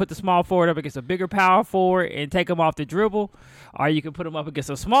 So you can put the small forward up against a bigger power forward and take him off the dribble, or you can put him up against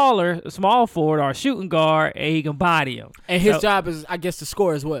a small forward or a shooting guard, and he can body him. And his job is, I guess, to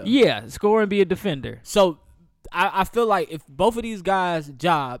score as well. Yeah, score and be a defender. So I feel like if both of these guys'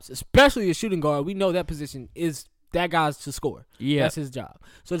 jobs, especially a shooting guard, we know that position is that guy's to score. Yeah. That's his job.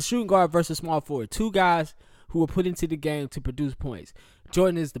 So the shooting guard versus small forward, two guys who are put into the game to produce points.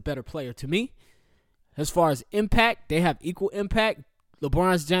 Jordan is the better player to me. As far as impact, they have equal impact.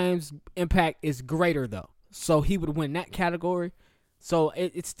 LeBron James' impact is greater, though. So he would win that category. So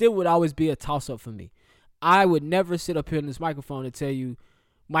it still would always be a toss-up for me. I would never sit up here in this microphone and tell you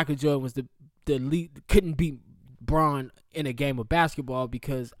Michael Jordan was the lead, couldn't beat Bron in a game of basketball,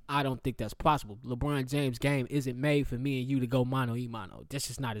 because I don't think that's possible. LeBron James' game isn't made for me and you to go mano-a-mano. That's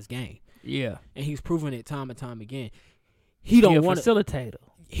just not his game. Yeah. And he's proven it time and time again. He don't want to facilitator.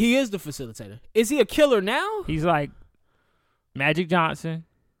 He is the facilitator. Is he a killer now? He's like Magic Johnson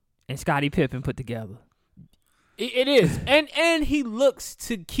and Scottie Pippen put together. It is. and he looks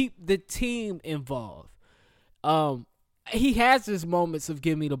to keep the team involved. He has his moments of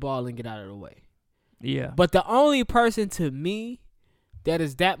give me the ball and get out of the way. Yeah. But the only person to me that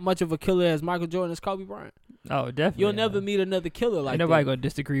is that much of a killer as Michael Jordan is Kobe Bryant. Oh, definitely. You'll never meet another killer like that. Nobody going to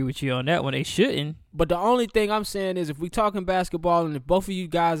disagree with you on that one. They shouldn't. But the only thing I'm saying is if we talking basketball and if both of you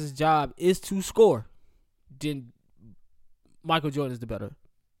guys' job is to score, then Michael Jordan is the better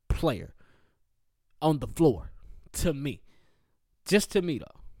player on the floor to me. Just to me,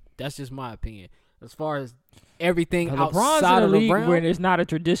 though. That's just my opinion. As far as everything outside of the realm, where there's not a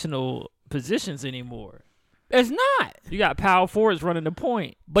traditional positions anymore. It's not. You got power forwards running the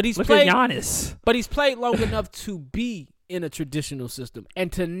point. But he's Look played at Giannis. But he's played long enough to be in a traditional system and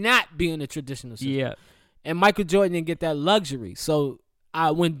to not be in a traditional system. Yeah. And Michael Jordan didn't get that luxury. So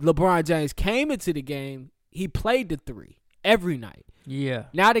when LeBron James came into the game, he played the three every night. Yeah.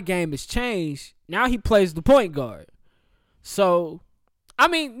 Now the game has changed. Now he plays the point guard. So, I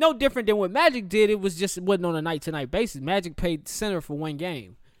mean, no different than what Magic did. It wasn't on a night-to-night basis. Magic played center for one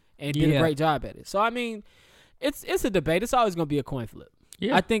game and did a great job at it. So, I mean, it's a debate. It's always going to be a coin flip.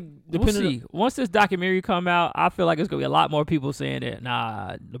 Yeah. I think we'll see. Once this documentary come out, I feel like it's going to be a lot more people saying that,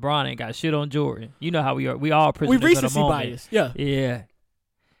 nah, LeBron ain't got shit on Jordan. You know how we are. We all prisoners of the moment. Bias. Yeah. Yeah.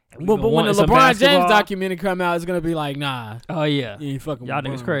 But when the LeBron James documentary come out, it's going to be like, nah. Oh, yeah. You ain't fucking y'all with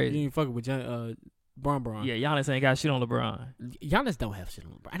niggas crazy. You ain't fucking with Bron. Yeah, Giannis ain't got shit on LeBron. Giannis don't have shit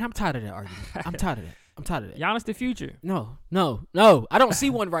on LeBron. And I'm tired of that argument. I'm tired of that. Giannis the future. No. I don't see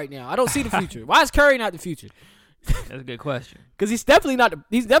one right now. I don't see the future. Why is Curry not the future? That's a good question. Because he's definitely not.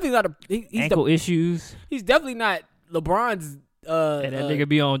 He's ankle issues. He's definitely not LeBron's. And that nigga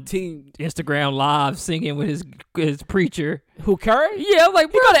be on team Instagram live singing with his preacher. Who, Curry? Yeah, I'm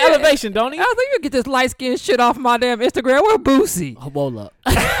like, he got an elevation, don't he? I was like, you get this light skin shit off my damn Instagram. Where Boosie? Oh, roll up.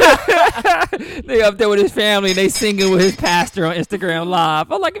 They up there with his family and they singing with his pastor on Instagram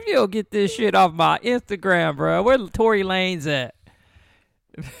live. I'm like, if you don't get this shit off my Instagram, bro, where Tory Lanez at?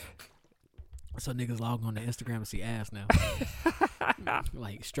 So niggas log on to Instagram and see ass now.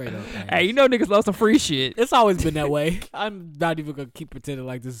 Like, straight up ass. Hey, you know niggas love some free shit. It's always been that way. I'm not even going to keep pretending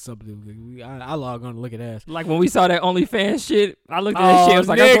like this is something. I log on to look at ass. Like when we saw that OnlyFans shit, I looked at that shit. I was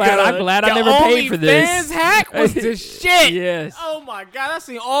like, I'm glad I never paid for this. OnlyFans hack was the shit. Yes. Oh, my God. I've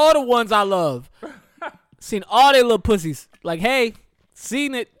seen all the ones I love. Seen all their little pussies. Like, hey,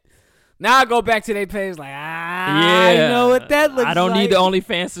 seen it. Now I go back to their page like, I know what that looks like. I don't need the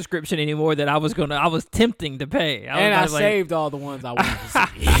OnlyFans subscription anymore that I was tempting to pay. I saved all the ones I wanted to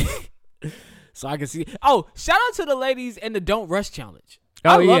see. So I can see. Oh, shout out to the ladies in the Don't Rush Challenge. Oh,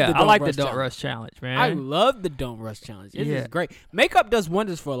 I like the Don't Rush Challenge, man. I love the Don't Rush Challenge. It is great. Makeup does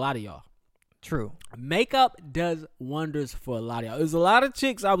wonders for a lot of y'all. True. Makeup does wonders for a lot of y'all. There's a lot of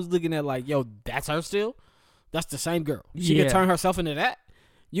chicks I was looking at like, yo, that's her still? That's the same girl. She can turn herself into that?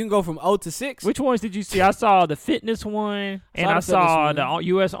 You can go from 0 to 6. Which ones did you see? I saw the fitness one, and I saw the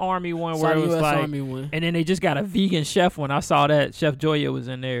U.S. Army one where it was US like, Army one. and then they just got a vegan chef one. I saw that Chef Joya was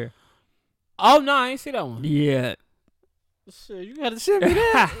in there. Oh no, I ain't see that one. Yeah. Shit, you gotta send me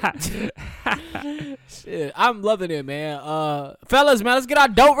that. Shit, I'm loving it, man. Fellas, man, let's get our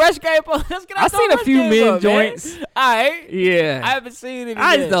Don't Rush game up. Let's get our I seen a few men joints. All right. Yeah. I haven't seen it.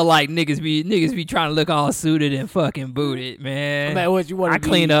 I just don't like niggas be trying to look all suited and fucking booted, man. Man, what you want? I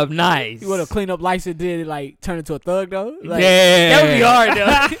clean up nice. You want to clean up like you did, like turn into a thug though? Like, yeah. That would be hard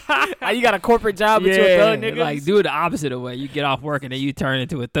though. Like, you got a corporate job, but you a thug, nigga. Like do it the opposite of way. You get off work and then you turn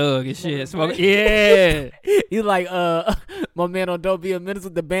into a thug and shit. Smoke. Yeah. You like my man on Don't Be a Menace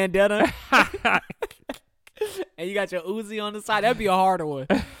with the bandana. And you got your Uzi on the side. That'd be a harder one.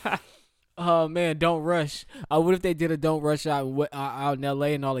 Oh man, Don't Rush. What if they did a Don't Rush out in LA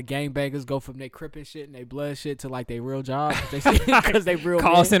and all the gangbangers go from their crip and shit and they blood shit to like their real job because they real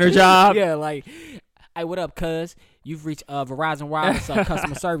call men. Center job. Yeah, like, hey, what up, cuz? You've reached Verizon Wireless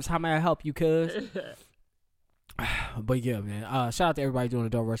customer service. How may I help you, cuz? But yeah, man. Shout out to everybody doing the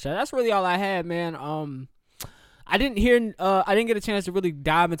Don't Rush. That's really all I had, man. I didn't get a chance to really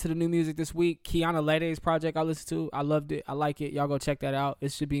dive into the new music this week. Kiana Lede's project I listened to. I loved it. I like it. Y'all go check that out.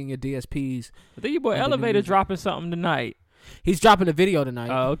 It should be in your DSPs. I think your boy Elevator dropping something tonight. He's dropping a video tonight.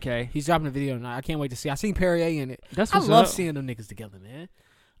 Oh, okay. He's dropping a video tonight. I can't wait to see. I seen Perrier in it. That's what's I love up. seeing them niggas together, man.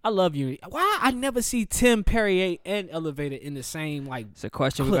 I love you. Why I never see Tim Perrier and Elevator in the same like. It's a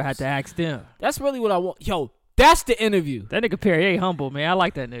question we're gonna have to ask them. That's really what I want. Yo, that's the interview. That nigga Perrier humble, man. I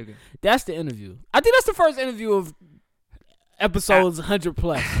like that nigga. That's the interview. I think that's the first interview of episodes 100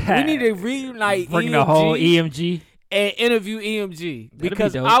 plus. We need to reunite Bring EMG the whole EMG and interview EMG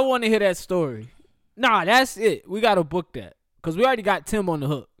because be dope. I want to hear that story. Nah, that's it. We got to book that because we already got Tim on the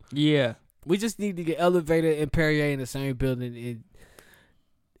hook. Yeah. We just need to get Elevator and Perrier in the same building and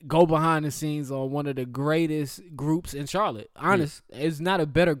go behind the scenes on one of the greatest groups in Charlotte. Honest, It's not a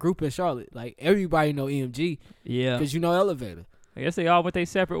better group in Charlotte. Like, everybody know EMG. Yeah. Because you know Elevator. I guess they all went their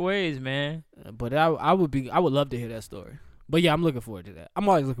separate ways, man. But I would love to hear that story. But yeah, I'm looking forward to that. I'm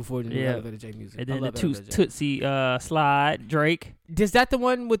always looking forward to new Elevator J music. And then I the love Tootsie slide, Drake. Is that the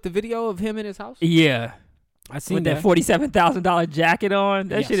one with the video of him in his house? Yeah. I seen with that. $47,000 jacket on.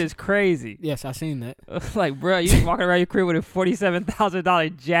 That shit is crazy. Yes, I seen that. Like, bro, you walking around your crib with a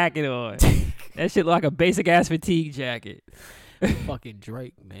 $47,000 jacket on. That shit look like a basic ass fatigue jacket. Fucking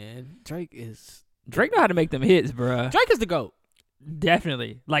Drake, man. Drake know how to make them hits, bro. Drake is the GOAT.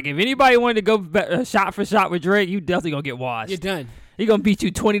 Definitely. Like, if anybody wanted to go shot for shot with Drake, you definitely gonna get washed. You're done. He gonna beat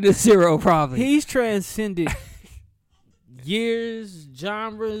you 20-0 probably. He's transcended years,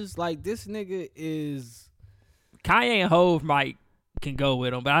 genres. Like, this nigga is. Kanye and Hove can go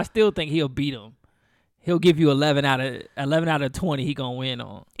with him, but I still think he'll beat him. He'll give you 11 out of 20 he gonna win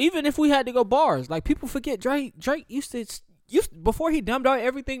on. Even if we had to go bars, like, people forget Drake used to before he dumbed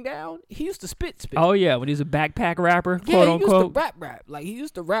everything down, he used to spit. Oh yeah, when he was a backpack rapper, yeah, quote he unquote. used to rap. Like, he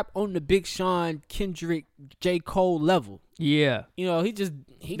used to rap on the Big Sean, Kendrick, J. Cole level. Yeah. You know, he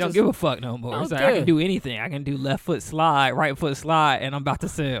don't give a fuck no more. It's like, I can do anything. I can do left foot slide, right foot slide, and I'm about to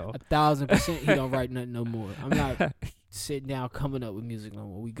sell. 1,000% he don't write nothing no more. I'm not sitting down coming up with music no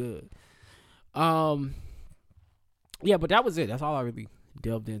more. We good. Yeah, but that was it. That's all I really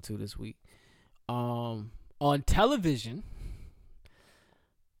delved into this week. On television,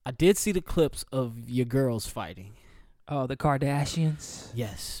 I did see the clips of your girls fighting. Oh, the Kardashians?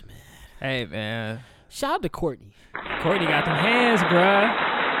 Yes, man. Hey, man. Shout out to Courtney. Courtney got them hands, bruh.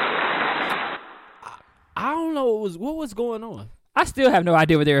 I don't know what was going on. I still have no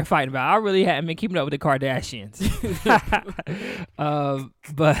idea what they were fighting about. I really haven't been keeping up with the Kardashians.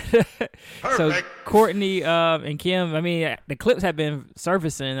 But so Courtney and Kim, I mean, the clips have been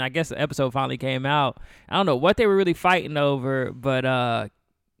surfacing. I guess the episode finally came out. I don't know what they were really fighting over, but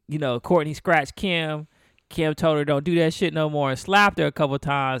Courtney scratched Kim. Kim told her don't do that shit no more and slapped her a couple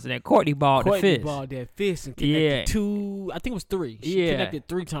times, and then Courtney balled the fist. Courtney balled that fist and connected I think it was 3. She connected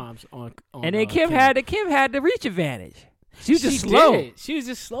 3 times on and then Kim had the reach advantage. She was just slow. Did. She was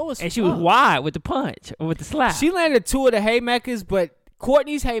just slow as fuck. And she was wide with the punch or with the slap. She landed 2 of the haymakers, but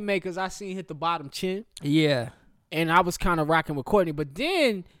Courtney's haymakers I seen hit the bottom chin. Yeah. And I was kind of rocking with Courtney, but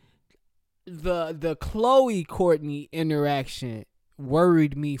then the Chloe Courtney interaction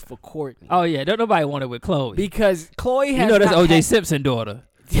worried me for Courtney. Oh yeah, don't nobody want it with Chloe because Chloe has that's OJ Simpson daughter.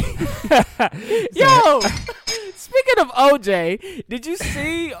 Yo, speaking of OJ, did you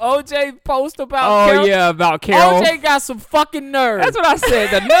see OJ post about Carol? Oh yeah, about Carol. OJ got some fucking nerve. That's what I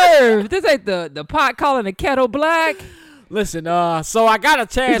said. The nerve. This ain't the pot calling the kettle black. Listen, so I got a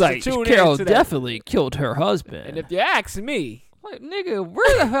chance to tune Carol into that. definitely killed her husband. And if you ask me, Like, nigga,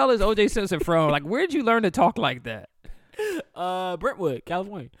 where the hell is O.J. Simpson from? Like, where'd you learn to talk like that? Brentwood,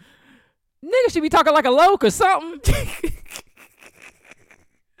 California. Nigga should be talking like a loc or something.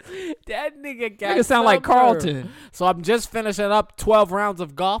 That nigga got Nigga sound like Carlton. So I'm just finishing up 12 rounds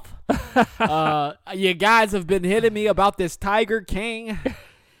of golf. You guys have been hitting me about this Tiger King.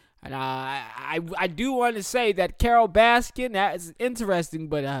 And I do want to say that Carol Baskin, that is interesting,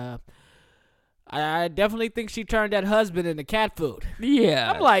 but I definitely think she turned that husband into cat food.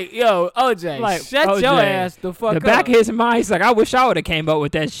 Yeah. I'm like, yo, OJ, shut OJ, your ass the fuck up. The back of his mind, he's like, I wish I would have came up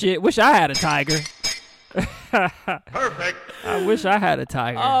with that shit. Wish I had a tiger. Perfect. I wish I had a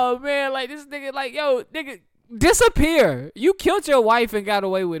tiger. Oh, man, like, this nigga, like, yo, nigga, disappear. You killed your wife and got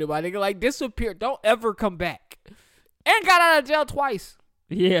away with it, my nigga. Like, disappear. Don't ever come back. And got out of jail twice.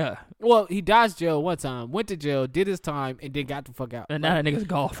 Yeah. Well, he dodged jail one time, went to jail, did his time, and then got the fuck out. And now that nigga's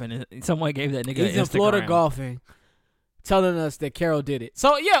golfing. And someone gave that nigga He's an in Florida Instagram. golfing, telling us that Carol did it.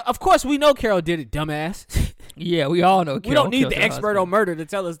 So, yeah, of course we know Carol did it, dumbass. Yeah, we all know Carol. We don't need killed the her expert husband on murder to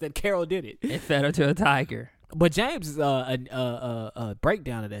tell us that Carol did it. and fed her to a tiger. But James'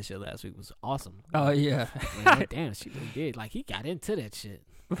 breakdown of that shit last week was awesome. Oh, yeah. Like, damn, she really did. Like, he got into that shit.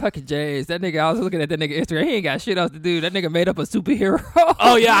 Fucking Jays. That nigga, I was looking at that nigga Instagram. He ain't got shit else to do. That nigga made up a superhero.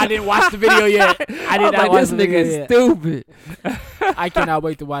 Oh, yeah, I didn't watch the video yet. I did not watch this the nigga video is yet. stupid. I cannot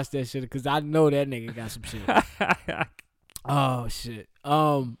wait to watch that shit because I know that nigga got some shit. Oh, shit.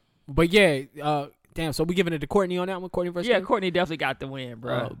 But yeah, damn, so we giving it to Courtney on that one? Courtney versus Yeah, Chloe? Courtney definitely got the win,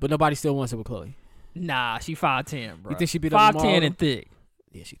 bro. But nobody still wants it with Chloe. Nah, she 5'10", bro. You think she beat up Lamar 5'10" Odom? and thick.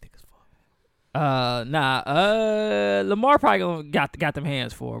 Yeah, she thick as fuck. Lamar probably gonna got them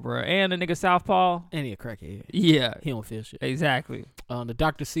hands for her, bro. And the nigga Southpaw. And he a crackhead. Yeah, He don't feel shit. exactly. The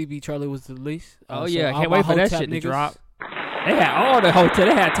Dr. CB trailer was released. Oh So yeah, all can't my wait for that Hotep shit to niggas- drop. They had all the hotel.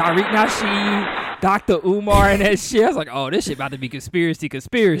 They had Tariq Nasheed, Dr. Umar, and that shit. I was like, oh, this shit about to be conspiracy.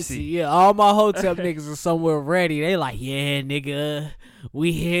 Yeah, all my Hotep niggas are somewhere ready. They like, yeah, nigga,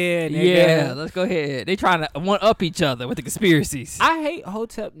 we here, nigga. Yeah, let's go ahead. They trying to one up each other with the conspiracies. I hate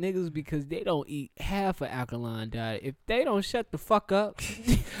Hotep niggas because they don't eat half an alkaline diet. If they don't shut the fuck up,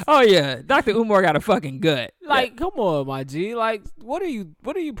 Oh yeah, Dr. Umar got a fucking gut. like, come on, my G. Like, what are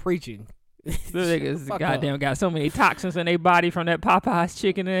you preaching? The niggas Fuck goddamn got so many toxins in their body from that Popeyes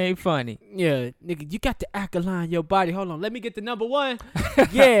chicken. It ain't funny. Yeah, nigga, you got the alkaline in your body. Hold on, let me get the number one.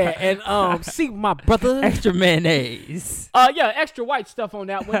 Yeah, and see my brother. Extra mayonnaise. Yeah, extra white stuff on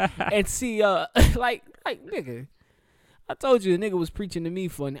that one. And see, like nigga, I told you the nigga was preaching to me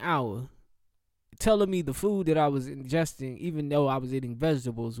for an hour, telling me the food that I was ingesting, even though I was eating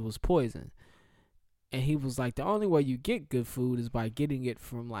vegetables, was poison. And he was like, the only way you get good food is by getting it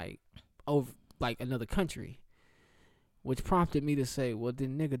from over another country. Which prompted me to say, well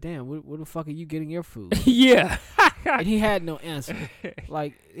then nigga, damn, where the fuck are you getting your food? Yeah. And he had no answer.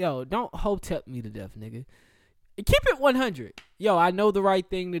 Like, yo, don't Hotep me to death, nigga. Keep it 100. Yo, I know the right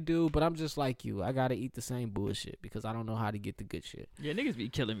thing to do, but I'm just like you. I gotta eat the same bullshit because I don't know how to get the good shit. Yeah, niggas be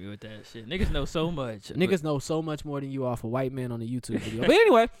killing me with that shit. Niggas know so much. Niggas know so much more than you off a white man on a YouTube video. But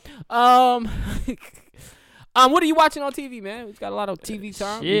anyway, what are you watching on TV, man? We've got a lot of TV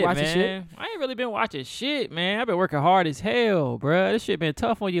time. You Shit, watching man. shit? I ain't really been watching shit, man. I've been working hard as hell, bruh. This shit been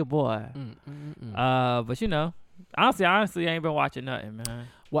tough on your boy. But you know, honestly, I ain't been watching nothing, man.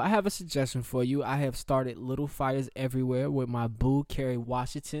 Well, I have a suggestion for you. I have started Little Fires Everywhere with my boo, Kerry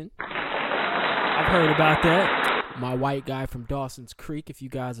Washington. I've heard about that. My white guy from Dawson's Creek. If you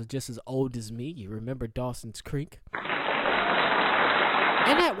guys are just as old as me, you remember Dawson's Creek. And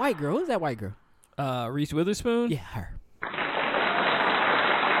that white girl. Who's that white girl? Reese Witherspoon? Yeah, her.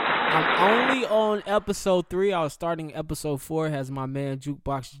 I'm only on episode 3. I was starting episode 4 as my man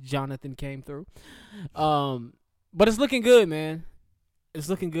Jukebox Jonathan came through. But it's looking good, man. It's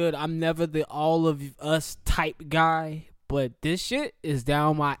looking good. I'm never the all of us type guy, but this shit is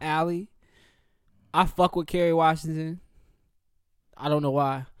down my alley. I fuck with Kerry Washington. I don't know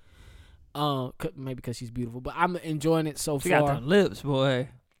why. Maybe because she's beautiful, but I'm enjoying it so She far. got them lips, boy.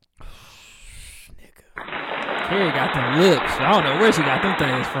 Kerry got them lips. I don't know where she got them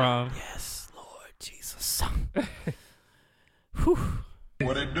things from. Yes, Lord Jesus. Whew.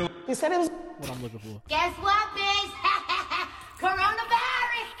 What it do? What I'm looking for. Guess what, bitch?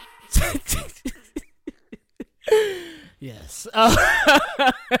 Coronavirus. Yes.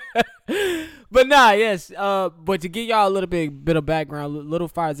 But nah, yes. But to give y'all a little bit of background, Little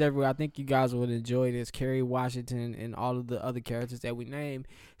Fires Everywhere, I think you guys would enjoy this. Kerry Washington and all of the other characters that we named.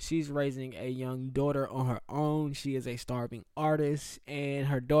 She's raising a young daughter on her own. She is a starving artist, and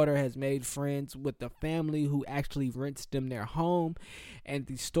her daughter has made friends with the family who actually rents them their home. And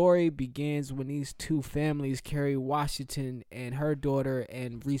the story begins when these two families, Kerry Washington and her daughter,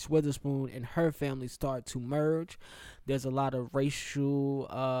 and Reese Witherspoon and her family, start to merge. There's a lot of racial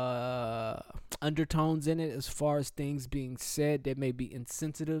undertones in it as far as things being said that may be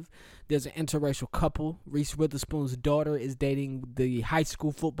insensitive. There's an interracial couple. Reese Witherspoon's daughter is dating the high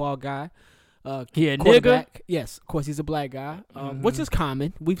school football guy. Nigga. Yes, of course, he's a black guy, which is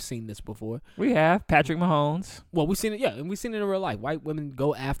common. We've seen this before. We have Patrick Mahomes. Well, we've seen it, and we've seen it in real life. White women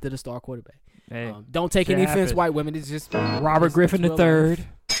go after the star quarterback. Hey, don't take any offense, white women. It's just Robert Griffin III.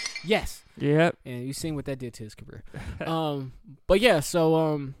 Yes. Yep. And you've seen what that did to his career. But yeah,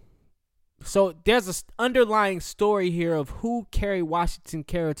 so there's an underlying story here of who Kerry Washington's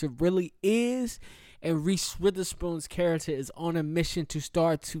character really is, and Reese Witherspoon's character is on a mission to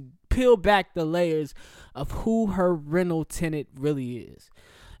start to peel back the layers of who her rental tenant really is.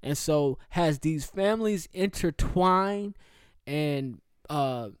 And so has these families intertwined and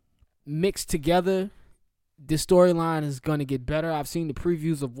mixed together, the storyline is going to get better. I've seen the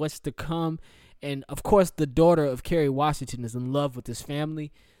previews of what's to come. And, of course, the daughter of Kerry Washington is in love with this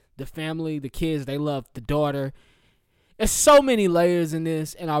family. The family, the kids, they love the daughter. There's so many layers in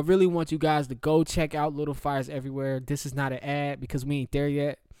this, and I really want you guys to go check out Little Fires Everywhere. This is not an ad because we ain't there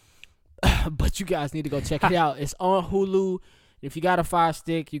yet. But you guys need to go check it out. It's on Hulu. If you got a Fire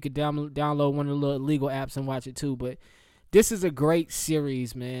Stick, you can download one of the little illegal apps and watch it too. But this is a great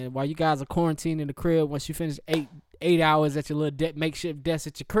series, man. While you guys are quarantined in the crib, once you finish 8 hours at your little makeshift desk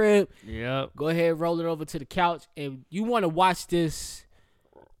at your crib, go ahead, roll it over to the couch, and you want to watch this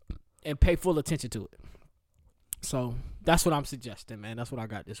and pay full attention to it. So that's what I'm suggesting, man. That's what I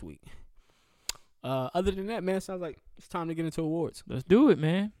got this week. Other than that, man, it sounds like it's time to get into awards. Let's do it,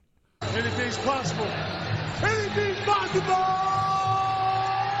 man. Anything's possible. Anything's possible.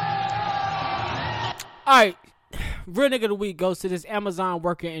 All right. Real nigga of the week goes to this Amazon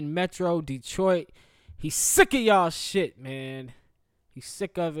worker in Metro Detroit. He's sick of y'all shit, man. He's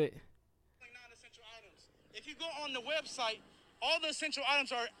sick of it. Non-essential items. If you go on the website, all the essential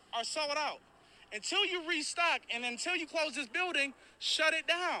items are sold out. Until you restock and until you close this building, shut it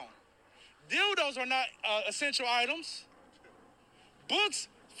down. Dildos are not essential items. Books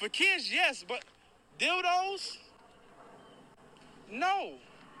for kids, yes, but dildos, no.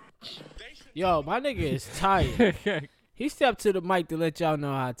 Yo, my nigga is tired. He stepped to the mic to let y'all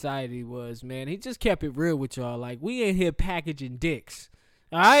know how tired he was, man. He just kept it real with y'all. Like, we in here packaging dicks.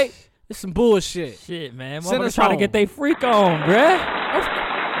 All right? It's some bullshit. Shit, man. Motherfuckers trying to get they freak on, bruh.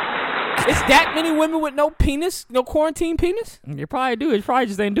 It's that many women with no penis, no quarantine penis? You probably do. It's probably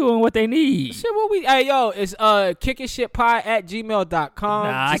just ain't doing what they need. Shit, hey, yo, it's kickingshitpie@gmail.com.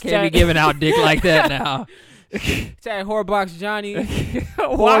 Nah, I can't be giving out dick like that now. Tag Horrorbox Johnny,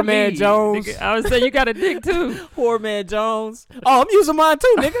 Horrorman Jones. Nigga, I would say you got a dick too. Horrorman Jones. Oh, I'm using mine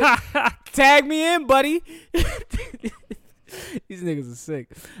too, nigga. Tag me in, buddy. These niggas are sick.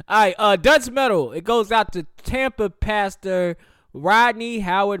 All right, Dutch Metal. It goes out to Tampa pastor Rodney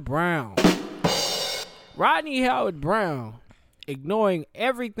Howard Brown. Rodney Howard Brown, ignoring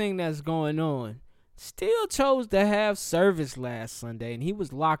everything that's going on, still chose to have service last Sunday, and he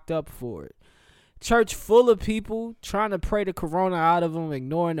was locked up for it. Church full of people trying to pray the corona out of him,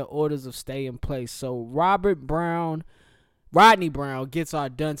 ignoring the orders of stay in place. So Rodney Brown gets our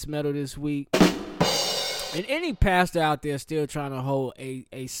dunce medal this week. And any pastor out there still trying to hold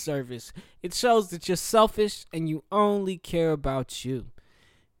a service, it shows that you're selfish and you only care about you.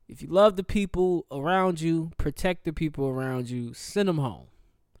 If you love the people around you, protect the people around you, send them home.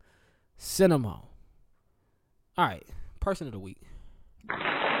 Send them home. All right, person of the week.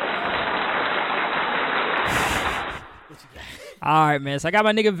 All right, man. So I got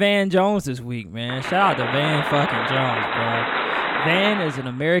my nigga Van Jones this week, man. Shout out to Van fucking Jones, bro. Van is an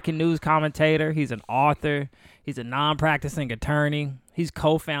American news commentator. He's an author. He's a non-practicing attorney. He's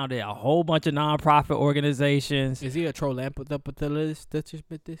co-founded a whole bunch of non-profit organizations. Is he a philanthropist?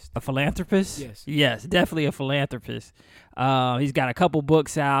 A philanthropist? Yes. Yes, definitely a philanthropist. He's got a couple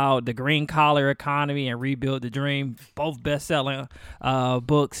books out, The Green Collar Economy and Rebuild the Dream, both best-selling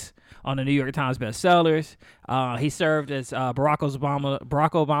books on the New York Times bestsellers. He served as Barack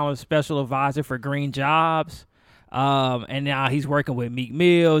Obama's special advisor for green jobs. And now he's working with Meek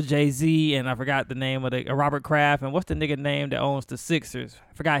Mill, Jay-Z, and I forgot the name of Robert Kraft, and what's the nigga name that owns the Sixers?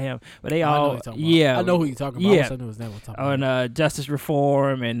 I forgot him, but they all, I know who you're talking about. Yeah, I know his name. On Justice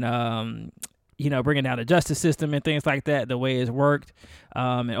Reform, and bringing down the justice system and things like that, the way it's worked,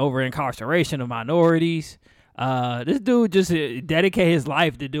 and over incarceration of minorities. This dude just dedicated his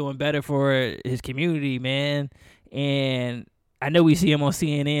life to doing better for his community, man. And I know we see him on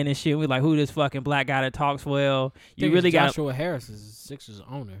CNN and shit. We're like, who this fucking black guy that talks well? You really got Joshua Harris is Sixers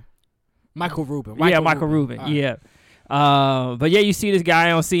owner. Michael Rubin. Michael Rubin. Right. Yeah. But yeah, you see this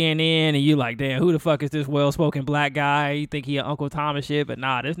guy on CNN and you like, damn, who the fuck is this well-spoken black guy? You think he an Uncle Tom and shit, but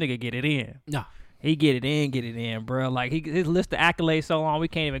nah, this nigga get it in. Nah. He get it in, bro. Like, his list of accolades so long, we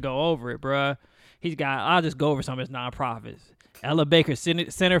can't even go over it, bro. I'll just go over some of his nonprofits. Ella Baker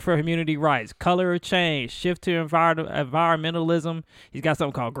Center for Community Rights, Color of Change, Shift to Environmentalism. He's got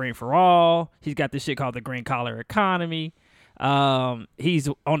something called Green for All. He's got this shit called the Green Collar Economy. He's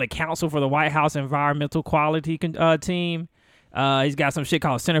on the Council for the White House Environmental Quality team. He's got some shit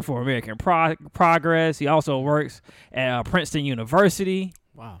called Center for American Progress. He also works at Princeton University.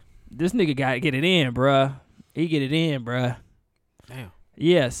 Wow. This nigga got to get it in, bruh. He get it in, bruh. Damn.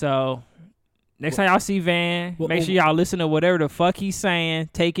 Yeah, so next time y'all see Van, make sure y'all listen to whatever the fuck he's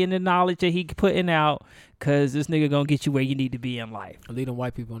saying. Take in the knowledge that he putting out, because this nigga gonna get you where you need to be in life. Leave them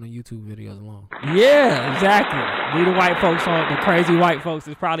white people on the YouTube videos alone. Yeah, exactly. Leave the white folks on. The crazy white folks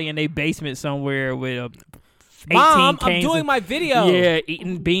is probably in their basement somewhere with 18 Mom, cans. I'm doing my video. Yeah,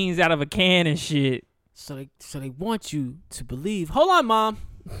 eating beans out of a can and shit. So they want you to believe. Hold on, Mom.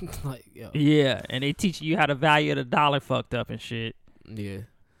 Like, yo. Yeah, and they teach you how to value the dollar fucked up and shit. Yeah.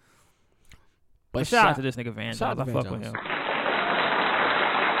 But shout out to this nigga Van Jones. I fuck with him.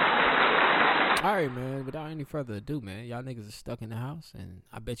 All right, man. Without any further ado, man, y'all niggas are stuck in the house, and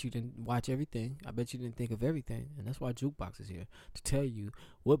I bet you didn't watch everything. I bet you didn't think of everything, and that's why Jukebox is here to tell you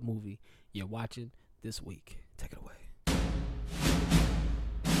what movie you're watching this week. Take it away.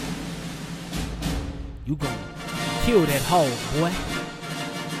 You gonna kill that hoe, boy.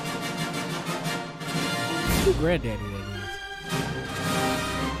 Your granddaddy, that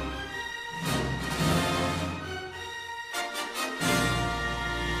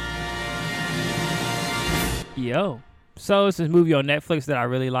is. Yo. So it's this movie on Netflix that I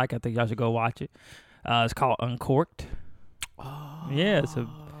really like. I think y'all should go watch it. It's called Uncorked. Oh, yeah, you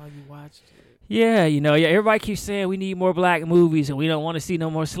watched it. Yeah, everybody keeps saying we need more black movies and we don't want to see no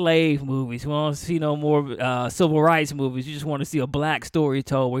more slave movies. We don't want to see no more civil rights movies. You just want to see a black story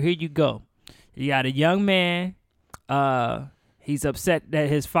told. Well, here you go. You got a young man. He's upset that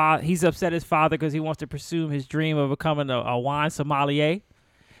his father because he wants to pursue his dream of becoming a wine sommelier.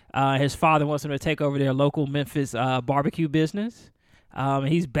 His father wants him to take over their local Memphis barbecue business.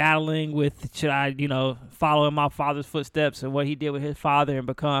 He's battling with, should I, follow in my father's footsteps and what he did with his father and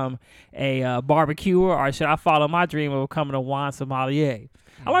become a barbecuer, or should I follow my dream of becoming a wine sommelier?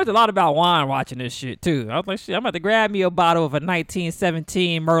 I learned a lot about wine watching this shit, too. I was like, shit, I'm about to grab me a bottle of a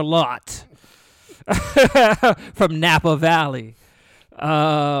 1917 Merlot from Napa Valley.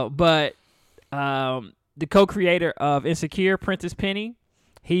 But the co-creator of Insecure, Prentice Penny,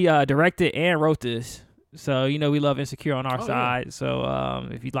 he directed and wrote this. So, we love Insecure on our side. Yeah. So,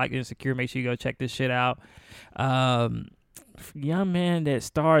 if you like Insecure, make sure you go check this shit out. Young man that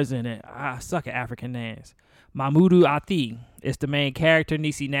stars in it, I suck at African names. Mahmoudou Athie is the main character.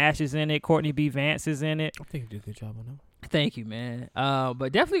 Niecy Nash is in it. Courtney B. Vance is in it. I think you did a good job on them. Thank you, man.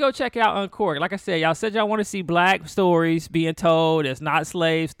 But definitely go check out Uncorked. Like I said, y'all said y'all want to see black stories being told. It's not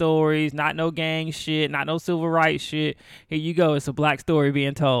slave stories, not no gang shit, not no civil rights shit. Here you go. It's a black story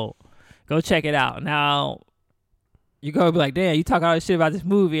being told. Go check it out. Now, you're going to be like, damn, you talk all this shit about this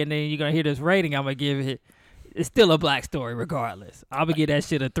movie, and then you're going to hear this rating I'm going to give it. It's still a black story regardless. I'm going to give that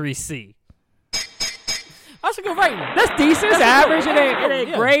shit a 3C. That's a good rating. That's decent. It's average. It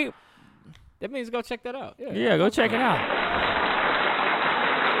ain't great. That means go check that out. Yeah, go check it out.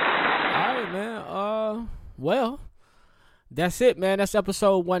 All right, man. Well, that's it, man. That's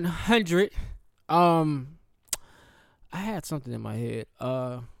episode 100. I had something in my head.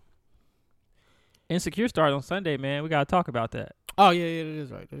 Insecure starts on Sunday, man. We gotta talk about that. Oh yeah, it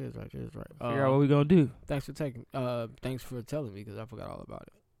is right. Figure out what we gonna do. Thanks for telling me, because I forgot all about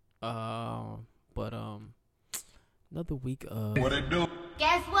it. But another week of what it do?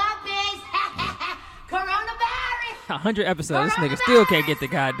 Guess what, bitch? Coronavirus. 100 episodes. This nigga still can't get the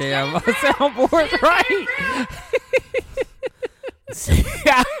goddamn soundboard right.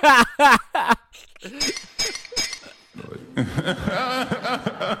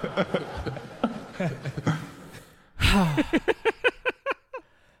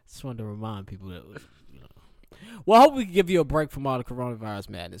 Just wanted to remind people that well, I hope we can give you a break from all the coronavirus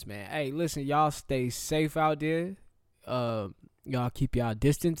madness, man. Hey, listen, y'all stay safe out there. Y'all keep y'all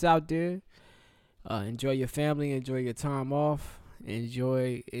distance out there. Enjoy your family, enjoy your time off,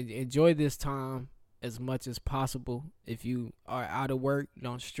 Enjoy this time as much as possible. If you are out of work,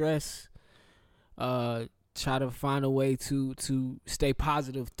 don't stress. Try to find a way to stay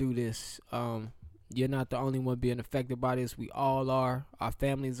positive through this. You're not the only one being affected by this. We all are. Our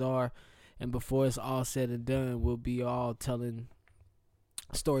families are. And before it's all said and done, we'll be all telling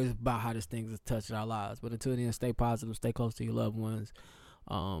stories about how this thing has touched our lives. But until then, stay positive. Stay close to your loved ones.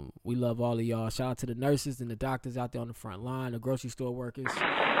 We love all of y'all. Shout out to the nurses and the doctors out there on the front line, the grocery store workers. Shout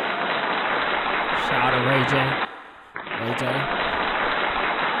out to Ray J.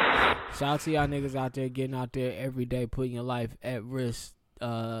 Shout out to y'all niggas out there getting out there every day, putting your life at risk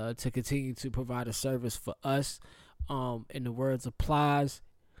to continue to provide a service for us. In the words of Plies,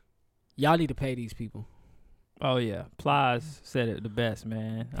 y'all need to pay these people. Oh, yeah. Plies said it the best,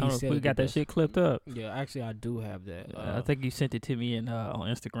 man. I don't know if we got that shit clipped up. Yeah, actually, I do have that. I think you sent it to me on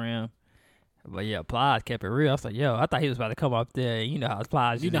Instagram. But, yeah, Plies kept it real. I was like, yo, I thought he was about to come up there. You know how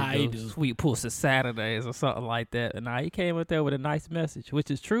Plies you know how he do. Sweet Pussy Saturdays or something like that. And he came up there with a nice message, which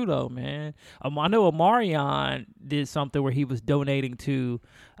is true, though, man. I know Omarion did something where he was donating to,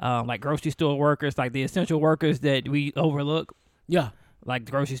 like, grocery store workers, like the essential workers that we overlook. Yeah. Like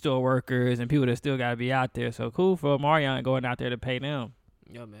the grocery store workers and people that still got to be out there. So cool for Omarion going out there to pay them.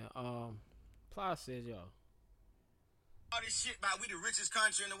 Yeah, man. Plies says, yo. All this shit about we the richest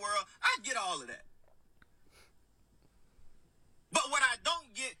country in the world, I get all of that. But what I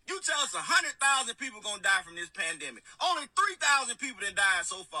don't get, you tell us 100,000 people gonna die from this pandemic. Only 3,000 people that died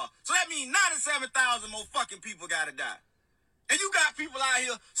so far. So that means 97,000 more fucking people gotta die. And you got people out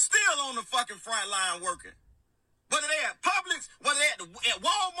here still on the fucking front line working. Whether they at Publix, whether they at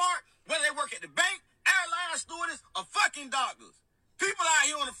Walmart, whether they work at the bank, airline stewardess, or fucking doctors. People out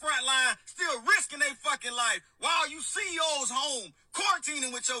here on the front line still risking their fucking life while you CEOs home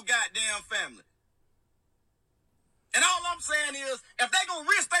quarantining with your goddamn family. And all I'm saying is, if they gonna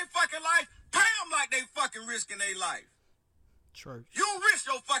risk their fucking life, pay them like they fucking risking their life. Church. You don't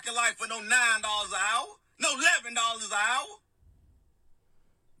risk your fucking life for no $9 an hour, no $11 an hour,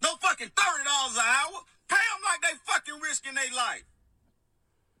 no fucking $30 an hour. Pay them like they fucking risking their life.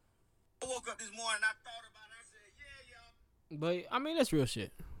 I woke up this morning and I thought about it. I said, yeah, y'all. But, I mean, that's real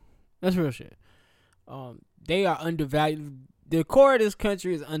shit. That's real shit. They are undervalued. The core of this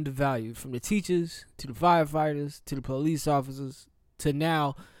country is undervalued. From the teachers, to the firefighters, to the police officers, to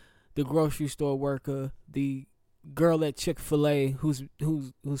now the grocery store worker, the girl at Chick-fil-A who's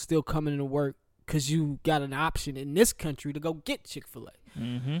still coming to work because you got an option in this country to go get Chick-fil-A.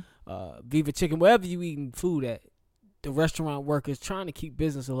 Mm-hmm. Viva Chicken, wherever you eating food at, the restaurant workers trying to keep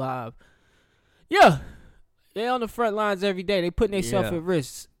business alive. Yeah, they're on the front lines every day. They putting themselves at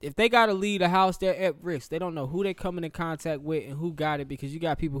risk. If they got to leave the house, they're at risk. They don't know who they coming in contact with and who got it, because you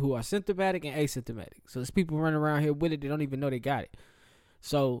got people who are symptomatic and asymptomatic. So there's people running around here with it. They don't even know they got it.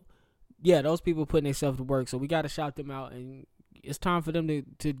 So, yeah, those people putting themselves to work. So we got to shout them out, and it's time for them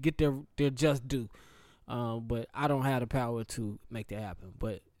to get their just due. But I don't have the power to make that happen.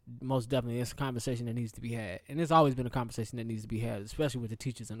 But most definitely, it's a conversation that needs to be had, and it's always been a conversation that needs to be had, especially with the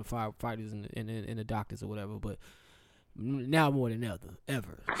teachers and the firefighters and the doctors or whatever. But now more than ever.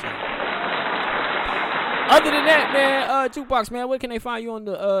 So. Other than that, man, Jukebox, man, where can they find you on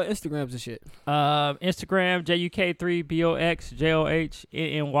the Instagrams and shit? Instagram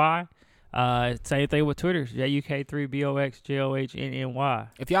JUK3BOXJOHNNY. Same thing with Twitter, JUK3BOXJOHNNY.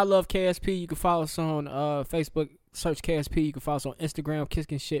 If y'all love KSP, you can follow us on Facebook. Search KSP. You can follow us on Instagram,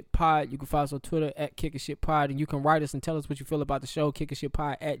 Kickin' Shit Pod. You can follow us on Twitter at Kickin' Shit Pod. And you can write us and tell us what you feel about the show,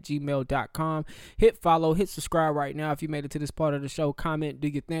 kickingshitpod@gmail.com. Hit follow, hit subscribe right now if you made it to this part of the show. Comment, do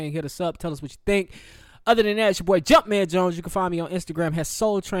your thing, hit us up, tell us what you think. Other than that, it's your boy Jumpman Jones. You can find me on Instagram, has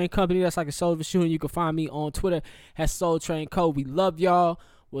Soul Train Company. That's like a soul of a shoe. And you can find me on Twitter, has Soul Train Co. We love y'all.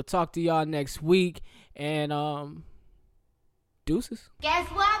 We'll talk to y'all next week. And, deuces. Guess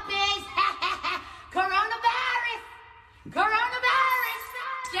what, bitch? Coronavirus! Coronavirus!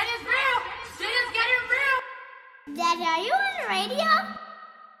 Shit is real! Shit is getting real! Dad, are you on the radio?